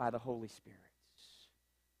by the Holy Spirit.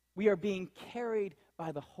 We are being carried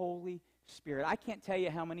by the Holy Spirit. I can't tell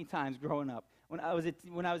you how many times growing up, when I was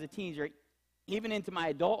a teenager, even into my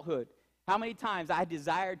adulthood, how many times I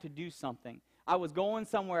desired to do something. I was going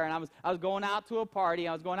somewhere, and I was going out to a party.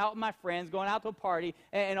 I was going out with my friends, going out to a party,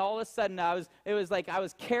 and all of a sudden it was like I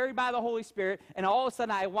was carried by the Holy Spirit, and all of a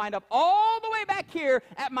sudden I wind up all the way back here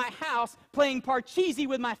at my house playing Parcheesi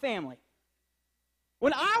with my family.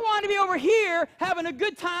 When I want to be over here having a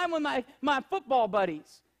good time with my football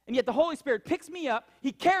buddies. And yet the Holy Spirit picks me up.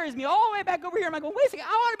 He carries me all the way back over here. And I go, wait a second,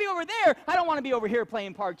 I want to be over there. I don't want to be over here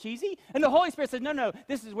playing Parcheesi. And the Holy Spirit says, no, no,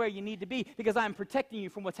 this is where you need to be, because I'm protecting you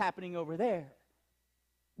from what's happening over there.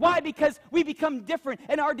 Why? Because we become different,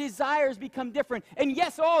 and our desires become different. And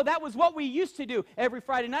yes, that was what we used to do. Every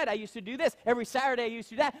Friday night I used to do this. Every Saturday I used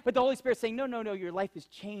to do that. But the Holy Spirit's saying, no, no, no, your life is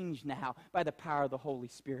changed now by the power of the Holy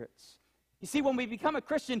Spirit. You see, when we become a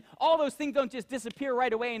Christian, all those things don't just disappear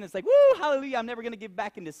right away, and it's like, woo, hallelujah, I'm never going to get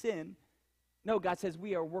back into sin. No, God says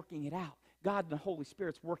we are working it out. God and the Holy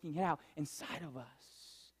Spirit's working it out inside of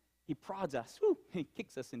us. He prods us. Woo, he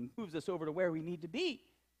kicks us and moves us over to where we need to be.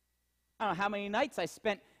 I don't know how many nights I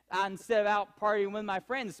spent, instead of out partying with my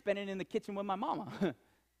friends, spending in the kitchen with my mama,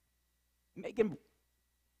 making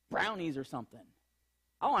brownies or something.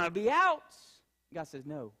 I want to be out. God says,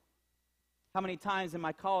 no. How many times in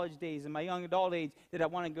my college days, in my young adult age, did I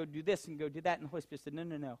want to go do this and go do that? And the Holy Spirit said, no,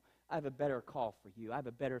 no, no. I have a better call for you. I have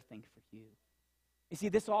a better thing for you. You see,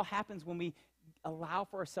 this all happens when we allow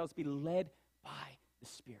for ourselves to be led by the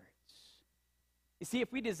Spirit. You see,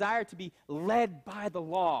 if we desire to be led by the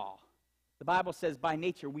law, the Bible says by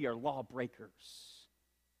nature we are lawbreakers.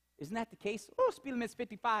 Isn't that the case? Oh, speed limit's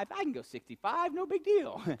 55. I can go 65. No big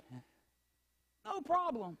deal. No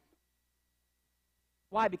problem.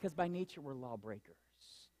 Why? Because by nature we're lawbreakers.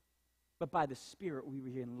 But by the Spirit we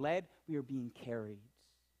are being led, we are being carried.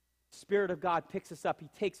 The Spirit of God picks us up. He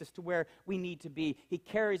takes us to where we need to be. He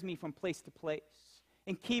carries me from place to place.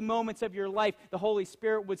 In key moments of your life, the Holy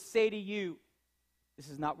Spirit would say to you, this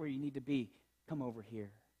is not where you need to be. Come over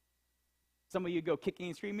here. Some of you go kicking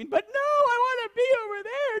and screaming, but no, I want to be over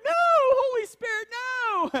there. No, Holy Spirit,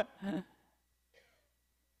 no.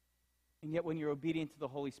 And yet when you're obedient to the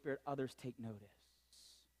Holy Spirit, others take notice.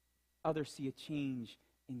 Others see a change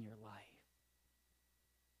in your life.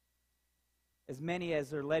 As many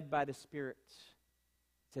as are led by the Spirit,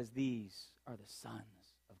 it says these are the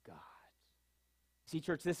sons of God. See,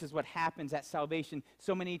 church, this is what happens at salvation.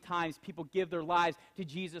 So many times people give their lives to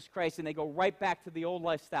Jesus Christ and they go right back to the old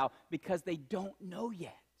lifestyle because they don't know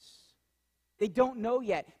yet. They don't know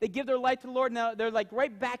yet. They give their life to the Lord, and they're like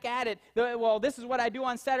right back at it. Well, this is what I do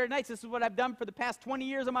on Saturday nights. This is what I've done for the past 20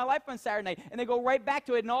 years of my life on Saturday night. And they go right back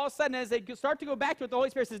to it. And all of a sudden, as they start to go back to it, the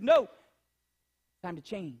Holy Spirit says, no, time to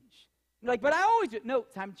change. You're like, but I always do it. No,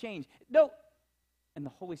 time to change. No. And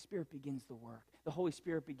the Holy Spirit begins the work. The Holy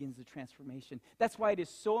Spirit begins the transformation. That's why it is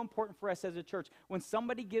so important for us as a church. When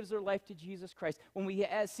somebody gives their life to Jesus Christ, when we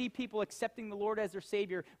see people accepting the Lord as their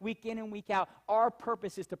Savior week in and week out, our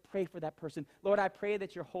purpose is to pray for that person. Lord, I pray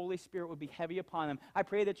that your Holy Spirit would be heavy upon them. I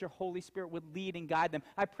pray that your Holy Spirit would lead and guide them.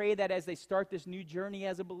 I pray that as they start this new journey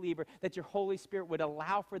as a believer, that your Holy Spirit would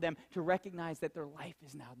allow for them to recognize that their life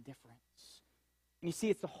is now different. And you see,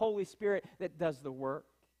 it's the Holy Spirit that does the work.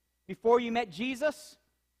 Before you met Jesus,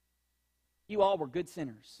 you all were good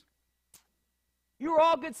sinners. You were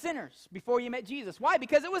all good sinners before you met Jesus. Why?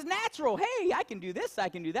 Because it was natural. Hey, I can do this, I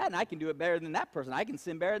can do that, and I can do it better than that person. I can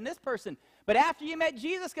sin better than this person. But after you met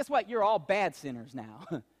Jesus, guess what? You're all bad sinners now.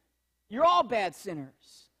 You're all bad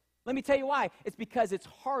sinners. Let me tell you why. It's because it's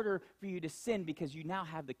harder for you to sin because you now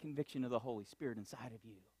have the conviction of the Holy Spirit inside of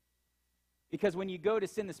you. Because when you go to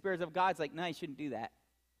sin, the Spirit of God's like, no, you shouldn't do that.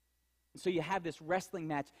 So you have this wrestling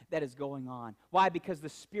match that is going on. Why? Because the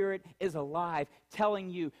Spirit is alive, telling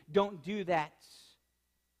you, don't do that.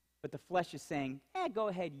 But the flesh is saying, go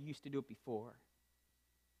ahead, you used to do it before.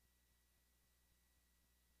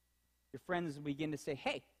 Your friends begin to say,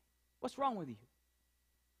 hey, What's wrong with you?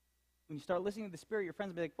 When you start listening to the Spirit, your friends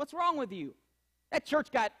will be like, what's wrong with you? That church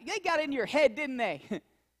they got into your head, didn't they?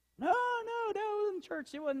 No, that wasn't church.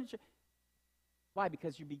 It wasn't church. Why?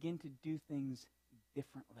 Because you begin to do things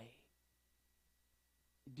differently.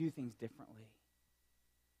 You do things differently.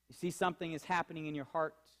 You see something is happening in your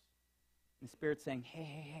heart, and the Spirit's saying,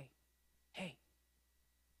 hey,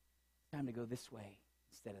 it's time to go this way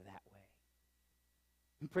instead of that way.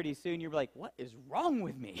 And pretty soon you're like, what is wrong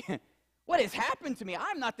with me? What has happened to me?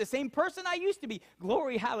 I'm not the same person I used to be.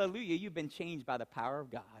 Glory, hallelujah. You've been changed by the power of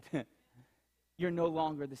God. You're no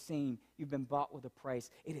longer the same. You've been bought with a price.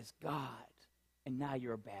 It is God, and now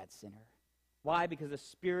you're a bad sinner. Why? Because the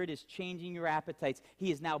Spirit is changing your appetites.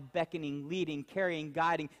 He is now beckoning, leading, carrying,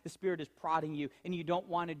 guiding. The Spirit is prodding you, and you don't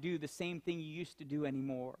want to do the same thing you used to do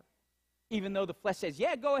anymore. Even though the flesh says,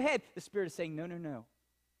 yeah, go ahead. The Spirit is saying, no.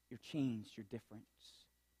 You're changed. You're different.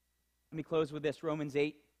 Let me close with this. Romans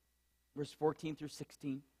 8. Verse 14 through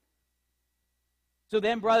 16. So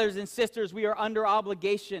then, brothers and sisters, we are under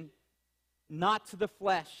obligation, not to the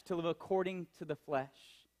flesh, to live according to the flesh.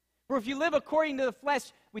 For if you live according to the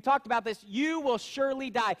flesh, we talked about this, you will surely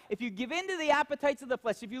die. If you give in to the appetites of the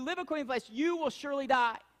flesh, if you live according to the flesh, you will surely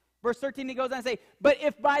die. Verse 13, he goes on to say, but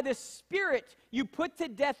if by the Spirit you put to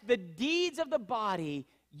death the deeds of the body,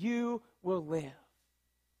 you will live.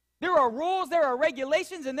 There are rules, there are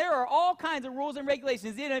regulations, and there are all kinds of rules and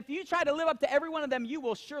regulations. And if you try to live up to every one of them, you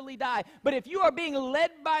will surely die. But if you are being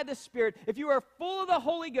led by the Spirit, if you are full of the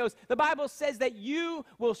Holy Ghost, the Bible says that you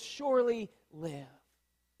will surely live.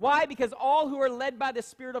 Why? Because all who are led by the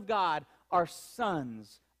Spirit of God are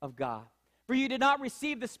sons of God. For you did not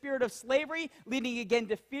receive the spirit of slavery, leading again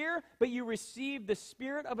to fear, but you received the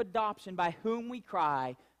Spirit of adoption, by whom we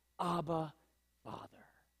cry, Abba, Father.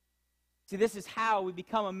 See, this is how we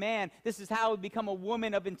become a man. This is how we become a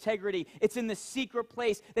woman of integrity. It's in the secret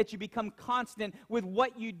place that you become constant with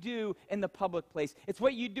what you do in the public place. It's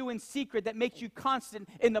what you do in secret that makes you constant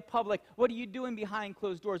in the public. What are you doing behind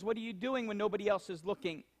closed doors? What are you doing when nobody else is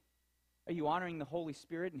looking? Are you honoring the Holy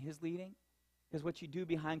Spirit and His leading? Because what you do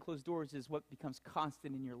behind closed doors is what becomes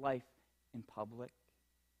constant in your life in public.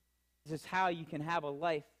 This is how you can have a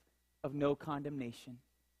life of no condemnation.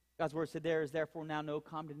 God's word said, there is therefore now no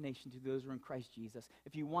condemnation to those who are in Christ Jesus.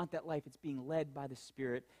 If you want that life, it's being led by the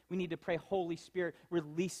Spirit. We need to pray, Holy Spirit,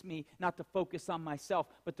 release me, not to focus on myself,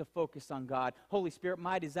 but to focus on God. Holy Spirit,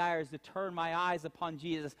 my desire is to turn my eyes upon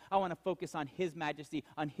Jesus. I want to focus on His majesty,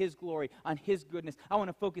 on His glory, on His goodness. I want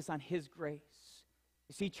to focus on His grace.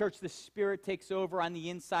 You see, church, the Spirit takes over on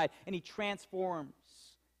the inside, and He transforms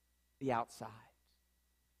the outside.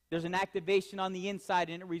 There's an activation on the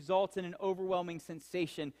inside, and it results in an overwhelming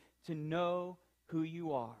sensation to know who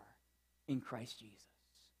you are in Christ Jesus.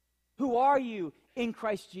 Who are you in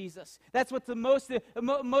Christ Jesus? That's what most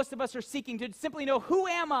of us are seeking, to simply know, who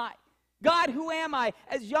am I? God, who am I?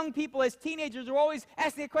 As young people, as teenagers, we're always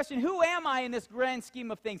asking the question, who am I in this grand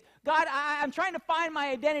scheme of things? God, I'm trying to find my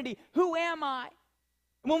identity. Who am I?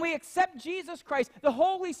 When we accept Jesus Christ, the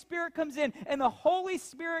Holy Spirit comes in, and the Holy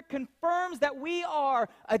Spirit confirms that we are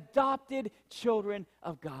adopted children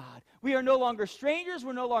of God. We are no longer strangers,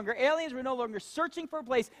 we're no longer aliens, we're no longer searching for a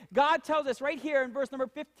place. God tells us right here in verse number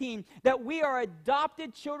 15 that we are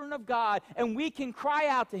adopted children of God, and we can cry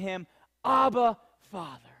out to Him, Abba,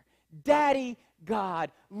 Father, Daddy,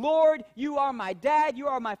 God. Lord, you are my dad, you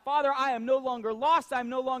are my father. I am no longer lost, I'm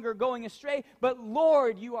no longer going astray, but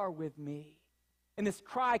Lord, you are with me. And this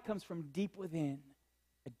cry comes from deep within,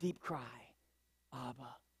 a deep cry,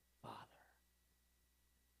 Abba, Father.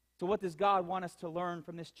 So what does God want us to learn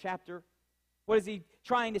from this chapter? What is He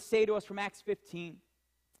trying to say to us from Acts 15?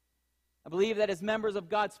 I believe that as members of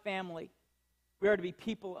God's family, we are to be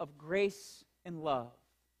people of grace and love,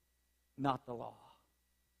 not the law.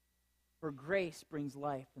 For grace brings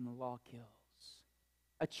life and the law kills.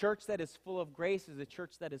 A church that is full of grace is a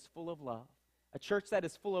church that is full of love. A church that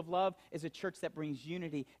is full of love is a church that brings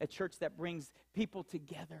unity, a church that brings people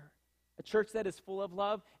together. A church that is full of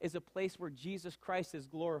love is a place where Jesus Christ is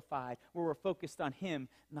glorified, where we're focused on Him,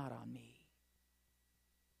 not on me.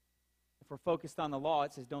 If we're focused on the law,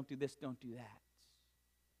 it says, don't do this, don't do that.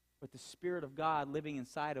 But the Spirit of God living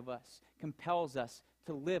inside of us compels us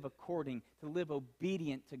to live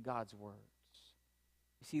obedient to God's words.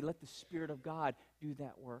 You see, let the Spirit of God do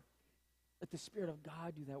that work. Let the Spirit of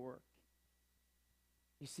God do that work.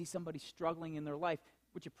 You see somebody struggling in their life,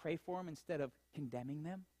 would you pray for them instead of condemning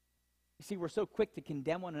them? You see, we're so quick to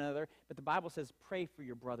condemn one another, but the Bible says pray for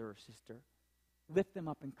your brother or sister. Lift them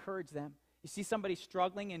up, encourage them. You see somebody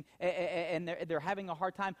struggling and they're having a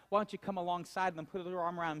hard time, why don't you come alongside them, put your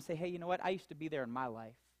arm around them and say, hey, you know what? I used to be there in my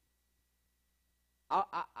life.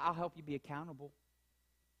 I'll help you be accountable.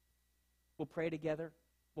 We'll pray together.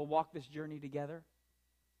 We'll walk this journey together.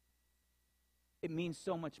 It means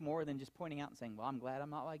so much more than just pointing out and saying, well, I'm glad I'm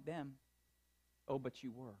not like them. Oh, but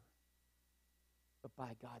you were. But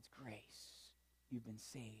by God's grace, you've been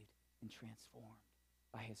saved and transformed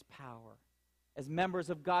by his power. As members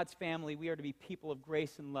of God's family, we are to be people of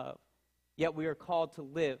grace and love. Yet we are called to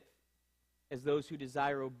live as those who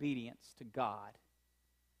desire obedience to God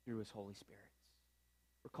through his Holy Spirit.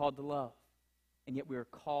 We're called to love, and yet we are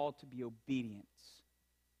called to be obedient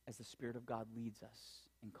as the Spirit of God leads us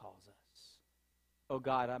and calls us. Oh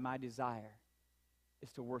God, my desire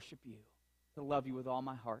is to worship you, to love you with all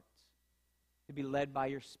my heart, to be led by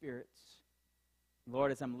your Spirit.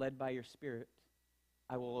 Lord, as I'm led by your Spirit,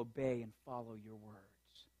 I will obey and follow your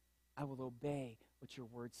words. I will obey what your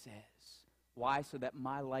word says. Why? So that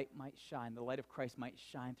my light might shine, the light of Christ might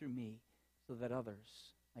shine through me, so that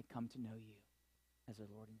others might come to know you as their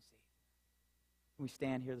Lord and Savior. Can we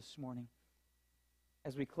stand here this morning?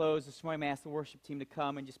 As we close this morning, I ask the worship team to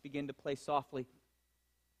come and just begin to play softly.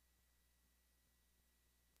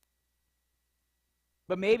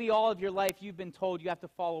 But maybe all of your life you've been told you have to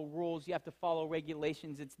follow rules, you have to follow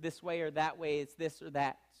regulations. It's this way or that way, it's this or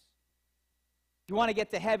that. If you want to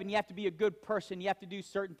get to heaven, you have to be a good person. You have to do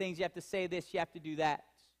certain things. You have to say this, you have to do that.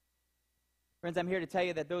 Friends, I'm here to tell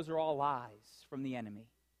you that those are all lies from the enemy.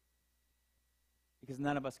 Because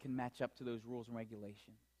none of us can match up to those rules and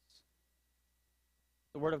regulations.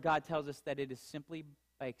 The Word of God tells us that it is simply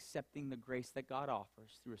by accepting the grace that God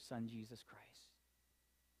offers through His Son, Jesus Christ.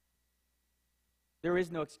 There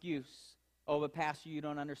is no excuse. Oh, but Pastor, you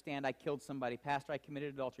don't understand. I killed somebody. Pastor, I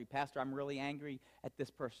committed adultery. Pastor, I'm really angry at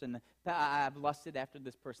this person. I've lusted after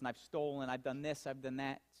this person. I've stolen. I've done this. I've done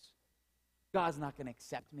that. God's not going to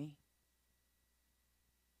accept me.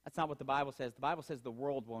 That's not what the Bible says. The Bible says the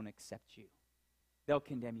world won't accept you. They'll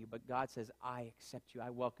condemn you. But God says, I accept you.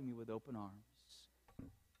 I welcome you with open arms.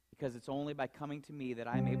 Because it's only by coming to me that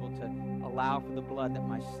I'm able to allow for the blood that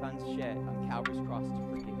my Son shed on Calvary's cross to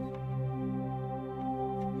forgive you.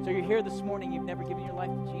 So you're here this morning, you've never given your life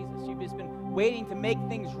to Jesus. You've just been waiting to make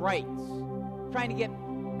things right, trying to get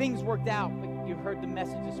things worked out. But you heard the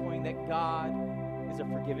message this morning that God is a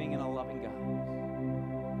forgiving and a loving God.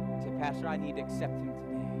 You say, Pastor, I need to accept Him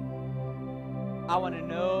today. I want to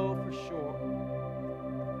know for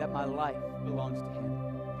sure that my life belongs to Him.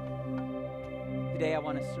 Today I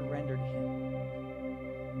want to surrender to Him.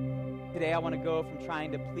 Today I want to go from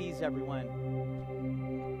trying to please everyone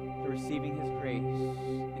to receiving His grace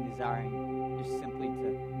and desiring just simply to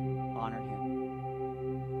honor Him.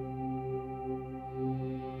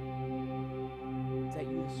 Is that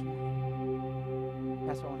you this morning?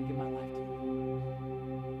 Pastor, I want to give my life to you.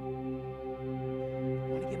 I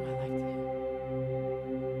want to give my life to Him.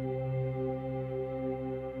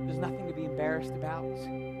 There's nothing to be embarrassed about.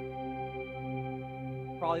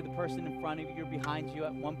 Probably the person in front of you or behind you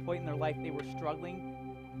at one point in their life, they were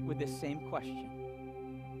struggling with this same question.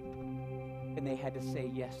 And they had to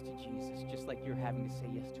say yes to Jesus, just like you're having to say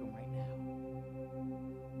yes to Him right now.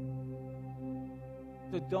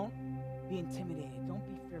 So don't be intimidated. Don't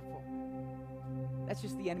be fearful. That's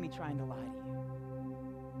just the enemy trying to lie to you.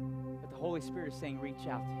 But the Holy Spirit is saying, reach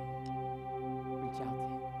out to Him. Reach out to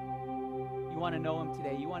Him. You want to know Him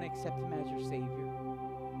today. You want to accept Him as your Savior.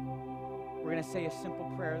 We're going to say a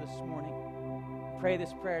simple prayer this morning. Pray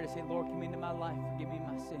this prayer to say, Lord, come into my life. Forgive me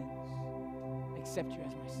my sins. I accept you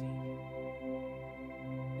as my Savior.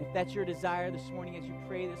 And if that's your desire this morning as you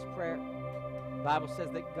pray this prayer, the Bible says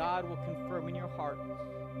that God will confirm in your heart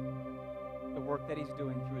the work that He's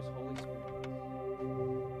doing through His Holy Spirit.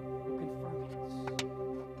 He'll confirm it.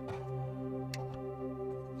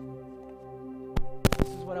 This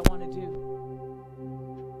is what I want to do.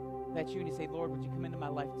 If that's you and you say, Lord, would you come into my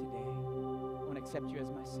life today? I want to accept you as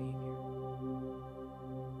my Savior.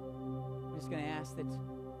 I'm just going to ask that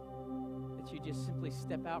you just simply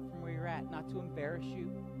step out from where you're at, not to embarrass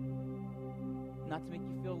you, not to make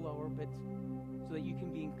you feel lower, but so that you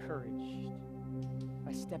can be encouraged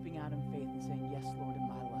by stepping out in faith and saying, yes, Lord, in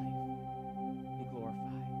my life, be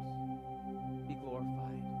glorified. Be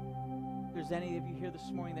glorified. If there's any of you here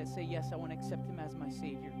this morning that say, yes, I want to accept Him as my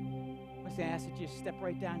Savior, I'm going to ask that you step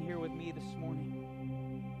right down here with me this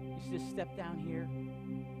morning. You just step down here.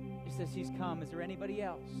 Just as He's come. Is there anybody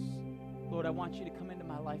else? Lord, I want you to come into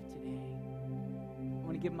my life today. I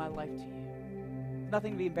want to give my life to you. There's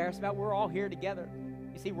nothing to be embarrassed about. We're all here together.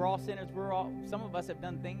 You see, we're all sinners. Some of us have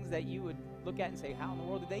done things that you would look at and say, how in the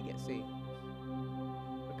world did they get saved?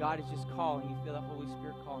 But God is just calling. You feel that Holy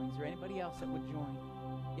Spirit calling. Is there anybody else that would join?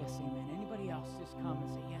 Yes, amen. Anybody else just come and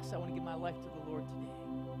say, yes, I want to give my life to the Lord today.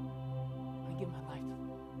 I want to give my life to the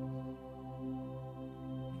Lord.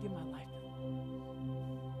 I give my life to the Lord.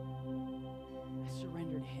 I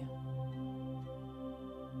surrender to Him.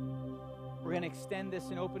 We're going to extend this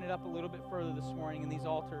and open it up a little bit further this morning in these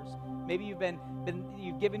altars. Maybe you've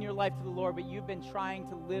given your life to the Lord, but you've been trying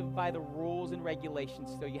to live by the rules and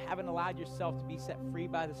regulations still. You haven't allowed yourself to be set free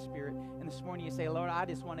by the Spirit. And this morning you say, Lord, I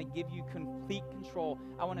just want to give you complete control.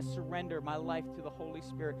 I want to surrender my life to the Holy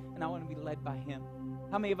Spirit, and I want to be led by Him.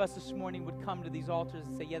 How many of us this morning would come to these altars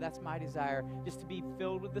and say, yeah, that's my desire, just to be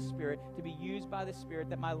filled with the Spirit, to be used by the Spirit,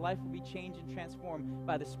 that my life will be changed and transformed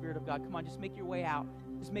by the Spirit of God. Come on, just make your way out.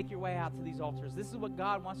 Just make your way out to these altars. This is what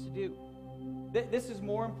God wants to do. This is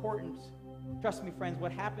more important. Trust me, friends,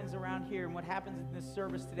 what happens around here and what happens in this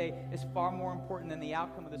service today is far more important than the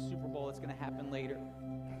outcome of the Super Bowl that's going to happen later.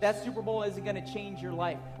 That Super Bowl isn't going to change your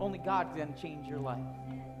life. Only God's going to change your life.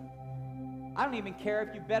 I don't even care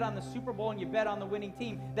if you bet on the Super Bowl and you bet on the winning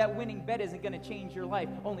team. That winning bet isn't going to change your life.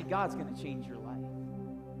 Only God's going to change your life.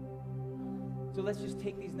 So let's just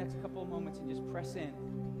take these next couple of moments and just press in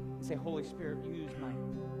and say, Holy Spirit,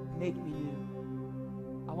 make me new.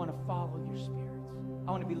 I want to follow your Spirit.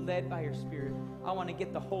 I want to be led by your Spirit. I want to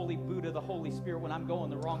get the Holy Buddha, the Holy Spirit, when I'm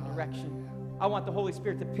going the wrong direction. I want the Holy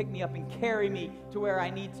Spirit to pick me up and carry me to where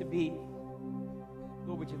I need to be.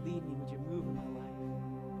 Lord, would you lead me? Would you move in my life?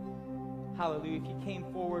 Hallelujah. If you came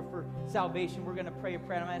forward for salvation, we're going to pray a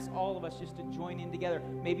prayer. I'm going to ask all of us just to join in together.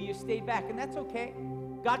 Maybe you stayed back, and that's okay.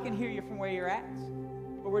 God can hear you from where you're at.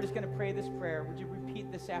 But we're just going to pray this prayer. Would you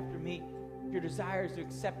repeat this after me? If your desire is to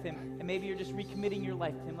accept Him, and maybe you're just recommitting your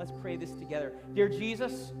life to Him, let's pray this together. Dear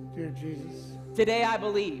Jesus, today I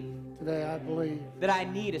believe that I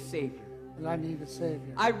need a Savior.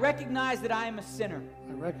 I recognize that I am a sinner.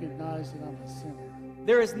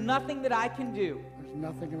 There is nothing that I can do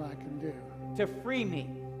to free me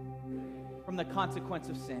from the consequence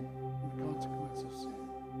of sin.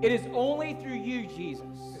 It is only through you,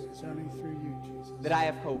 Jesus, that I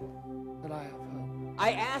have hope.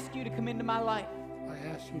 I ask you to come into my life.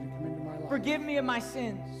 Forgive me of my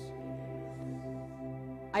sins.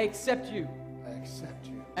 I accept you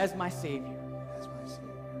as my Savior.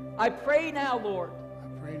 I pray now, Lord,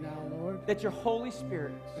 that your Holy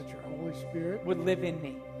Spirit would live in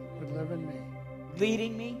me,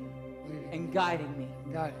 leading me and guiding me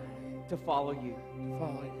to follow you,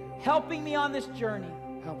 helping me on this journey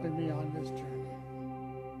to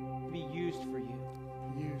be used for you,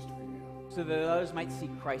 so that others might see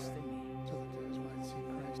Christ in me.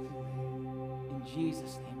 In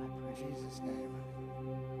Jesus' name I pray.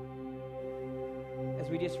 As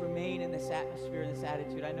we just remain in this atmosphere, in this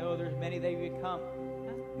attitude, I know there's many that you come.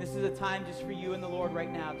 This is a time just for you and the Lord right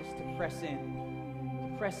now, just to press in,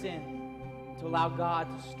 to allow God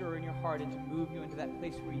to stir in your heart and to move you into that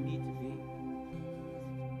place where you need to be.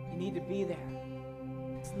 You need to be there.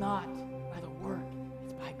 It's not by the work,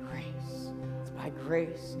 it's by grace. It's by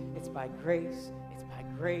grace. It's by grace. It's by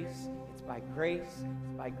grace. It's by grace.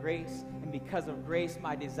 It's by grace. And because of grace,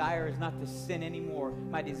 my desire is not to sin anymore.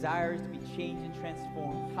 My desire is to be changed and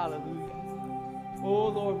transformed. Hallelujah. Oh,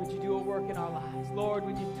 Lord, would you do a work in our lives? Lord,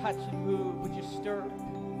 would you touch and move? Would you stir?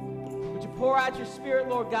 Would you pour out your Spirit,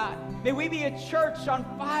 Lord God? May we be a church on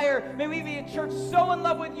fire. May we be a church so in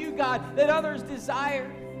love with you, God, that others desire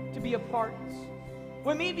to be a part.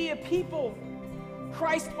 May we be a people,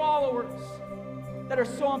 Christ followers, that are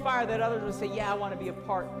so on fire that others will say, yeah, I want to be a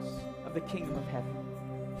part of the kingdom of heaven.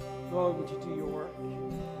 Lord, would you do your work?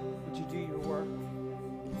 Would you do your work?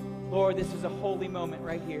 Lord, this is a holy moment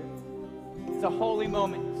right here. It's a holy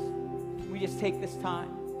moment. We just take this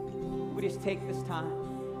time. We just take this time.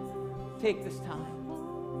 Take this time.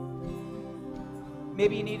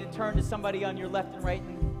 Maybe you need to turn to somebody on your left and right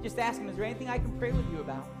and just ask them, is there anything I can pray with you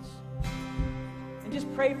about? And just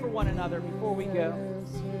pray for one another before we go.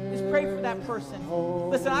 Just pray for that person.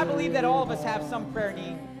 Listen, I believe that all of us have some prayer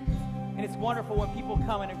need. And it's wonderful when people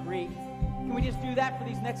come and agree. Can we just do that for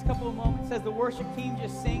these next couple of moments as the worship team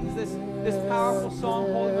just sings this powerful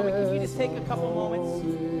song, Holy Moment? Can you just take a couple moments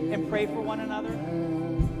and pray for one another?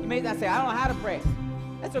 You may not say, I don't know how to pray.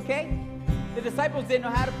 That's okay. The disciples didn't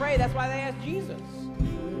know how to pray. That's why they asked Jesus.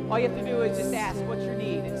 All you have to do is just ask, what's your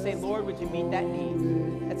need? And say, Lord, would you meet that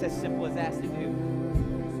need? That's as simple as ask to do.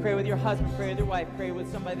 Pray with your husband, pray with your wife, pray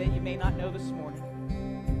with somebody that you may not know this morning.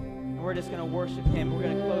 And we're just going to worship Him. We're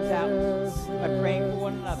going to close out by praying for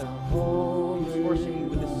one another. Just worshiping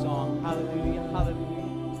with this song. Hallelujah,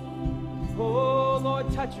 hallelujah. Oh,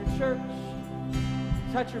 Lord, touch your church.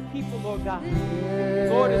 Touch your people, Lord God.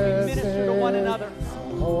 Lord, as we minister to one another,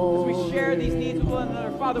 as we share these needs with one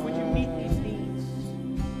another, Father, would you meet these needs?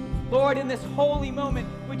 Lord, in this holy moment,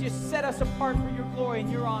 would you set us apart for your glory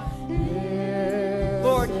and your honor? Yes,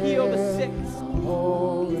 Lord, heal the sick.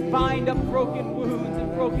 holy. Bind up broken wounds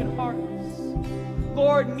and broken hearts.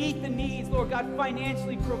 Lord, meet the needs. Lord God,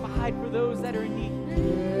 financially provide for those that are in need.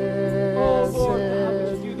 Oh, Lord God,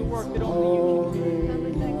 would you do the work that only you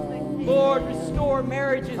can do? Lord, restore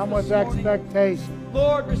marriages Come this with morning. expectation.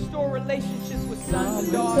 Lord, restore relationships with sons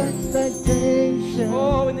and Come with daughters. expectation.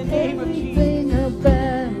 Oh, in the name of Everything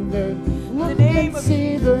abandoned. Look name and of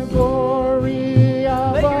see the glory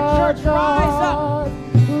of Let your our church rise up. God.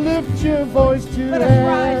 Lift your voice to Let us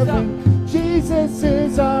rise heaven. Jesus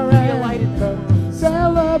is our Be a light in this anthem.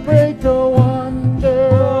 Celebrate the wonder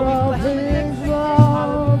Oh, we of bless your name. His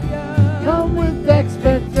love. Hallelujah. Come with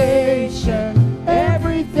expectation,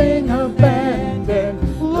 everything abandoned.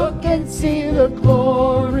 Look and see the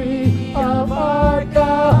glory of our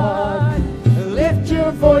God. Lift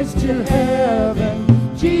your voice to heaven.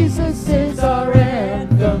 Jesus is our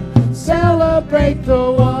anthem. Celebrate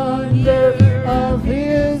the wonder of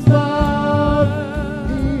His love.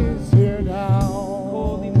 He is here now.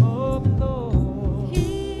 Holy Lord.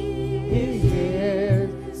 He is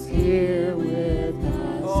here with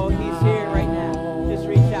us. Oh, He's here right now. Just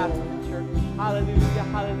reach out to Him, church. Hallelujah,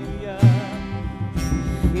 hallelujah.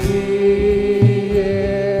 He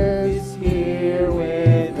is here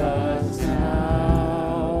with us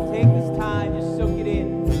now. Take this time, just soak it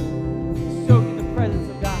in. Soak in the presence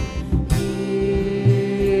of God.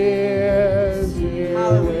 He is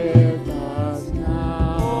here with us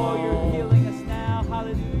now. Oh, you're healing us now.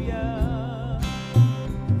 Hallelujah.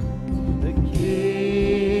 The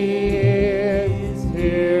King is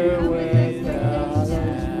here with us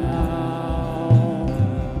now.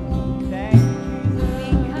 Thank you,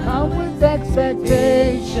 Jesus. Come with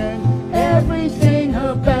expectation, everything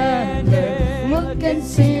abandoned. Look and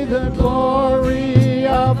see the glory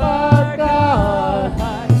of our God.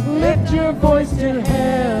 Lift your voice to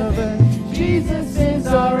heaven. Jesus is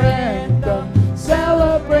our anthem.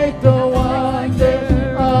 Celebrate the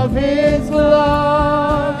wonder of His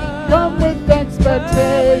love. Come with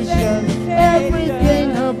expectation,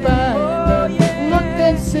 everything abandoned. Look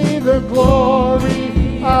and see the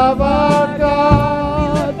glory of our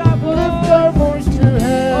God. Lift our voice to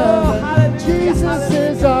heaven. Jesus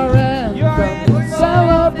is our anthem.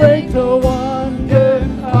 Celebrate the wonder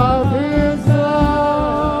of His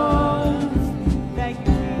love. Thank you,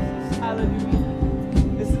 Jesus.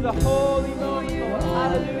 Hallelujah. This is a holy moment, Lord.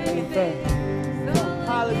 Hallelujah.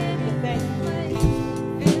 Hallelujah. Thank you.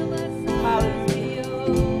 Hallelujah.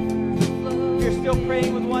 If you're still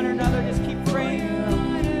praying with one another, just keep praying.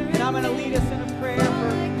 And I'm going to lead us in a prayer for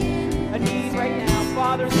a need right now.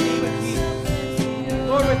 Father, in the name of Jesus.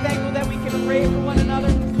 Lord, we're thankful that we can pray for one another.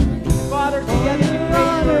 Father, together we pray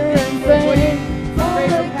for Woody. We pray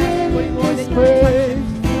for Pastor Woody, Lord, that you would touch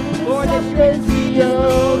him. Lord, that you would see his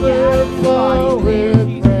overflow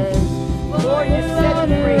with praise. Lord, you set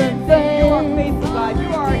him free. You are faithful, God. You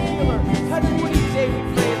are a healer. Touch Woody today, we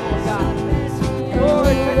pray, Lord God.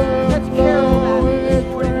 Lord, touch Carol this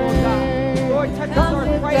morning, Lord God. Lord, touch his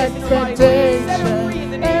arthritis in her body. Lord, set her free in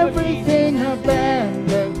the name of Jesus. Everything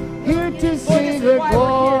abandoned, here to see the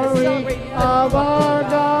glory of our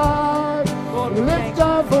God.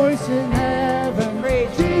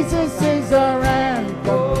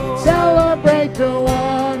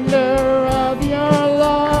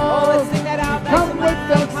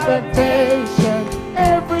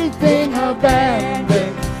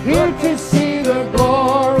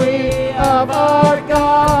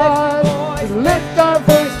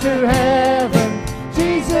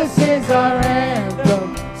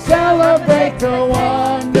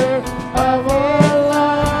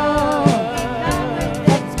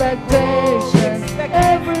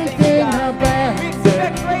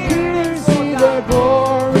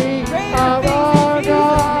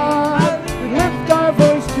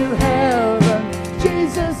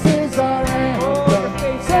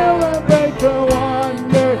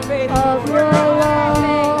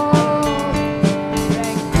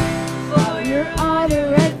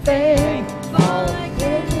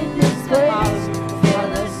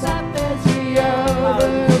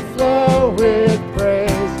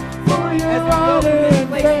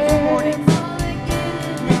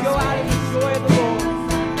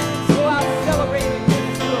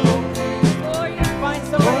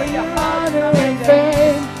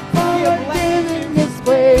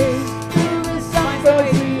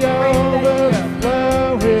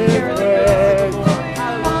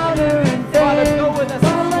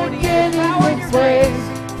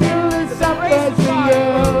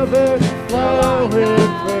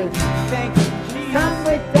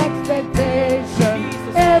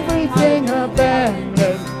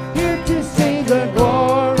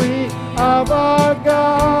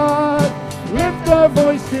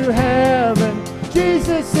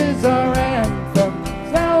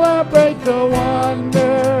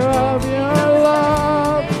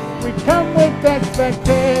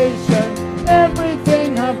 expectation,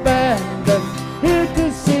 everything abandoned, here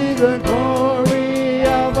to see the glory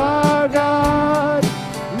of our God.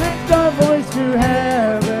 Lift our voice to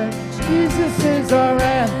heaven, Jesus is our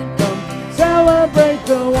anthem, celebrate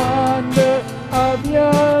the wonder of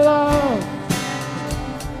your love.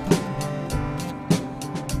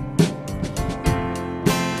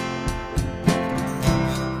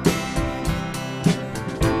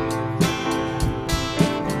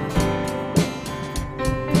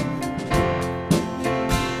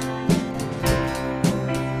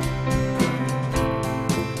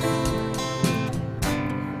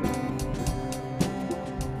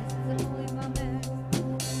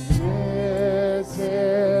 This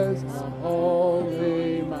is a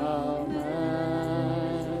holy moment.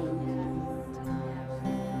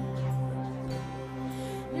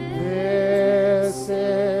 This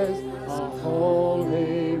is a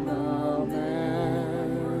holy moment.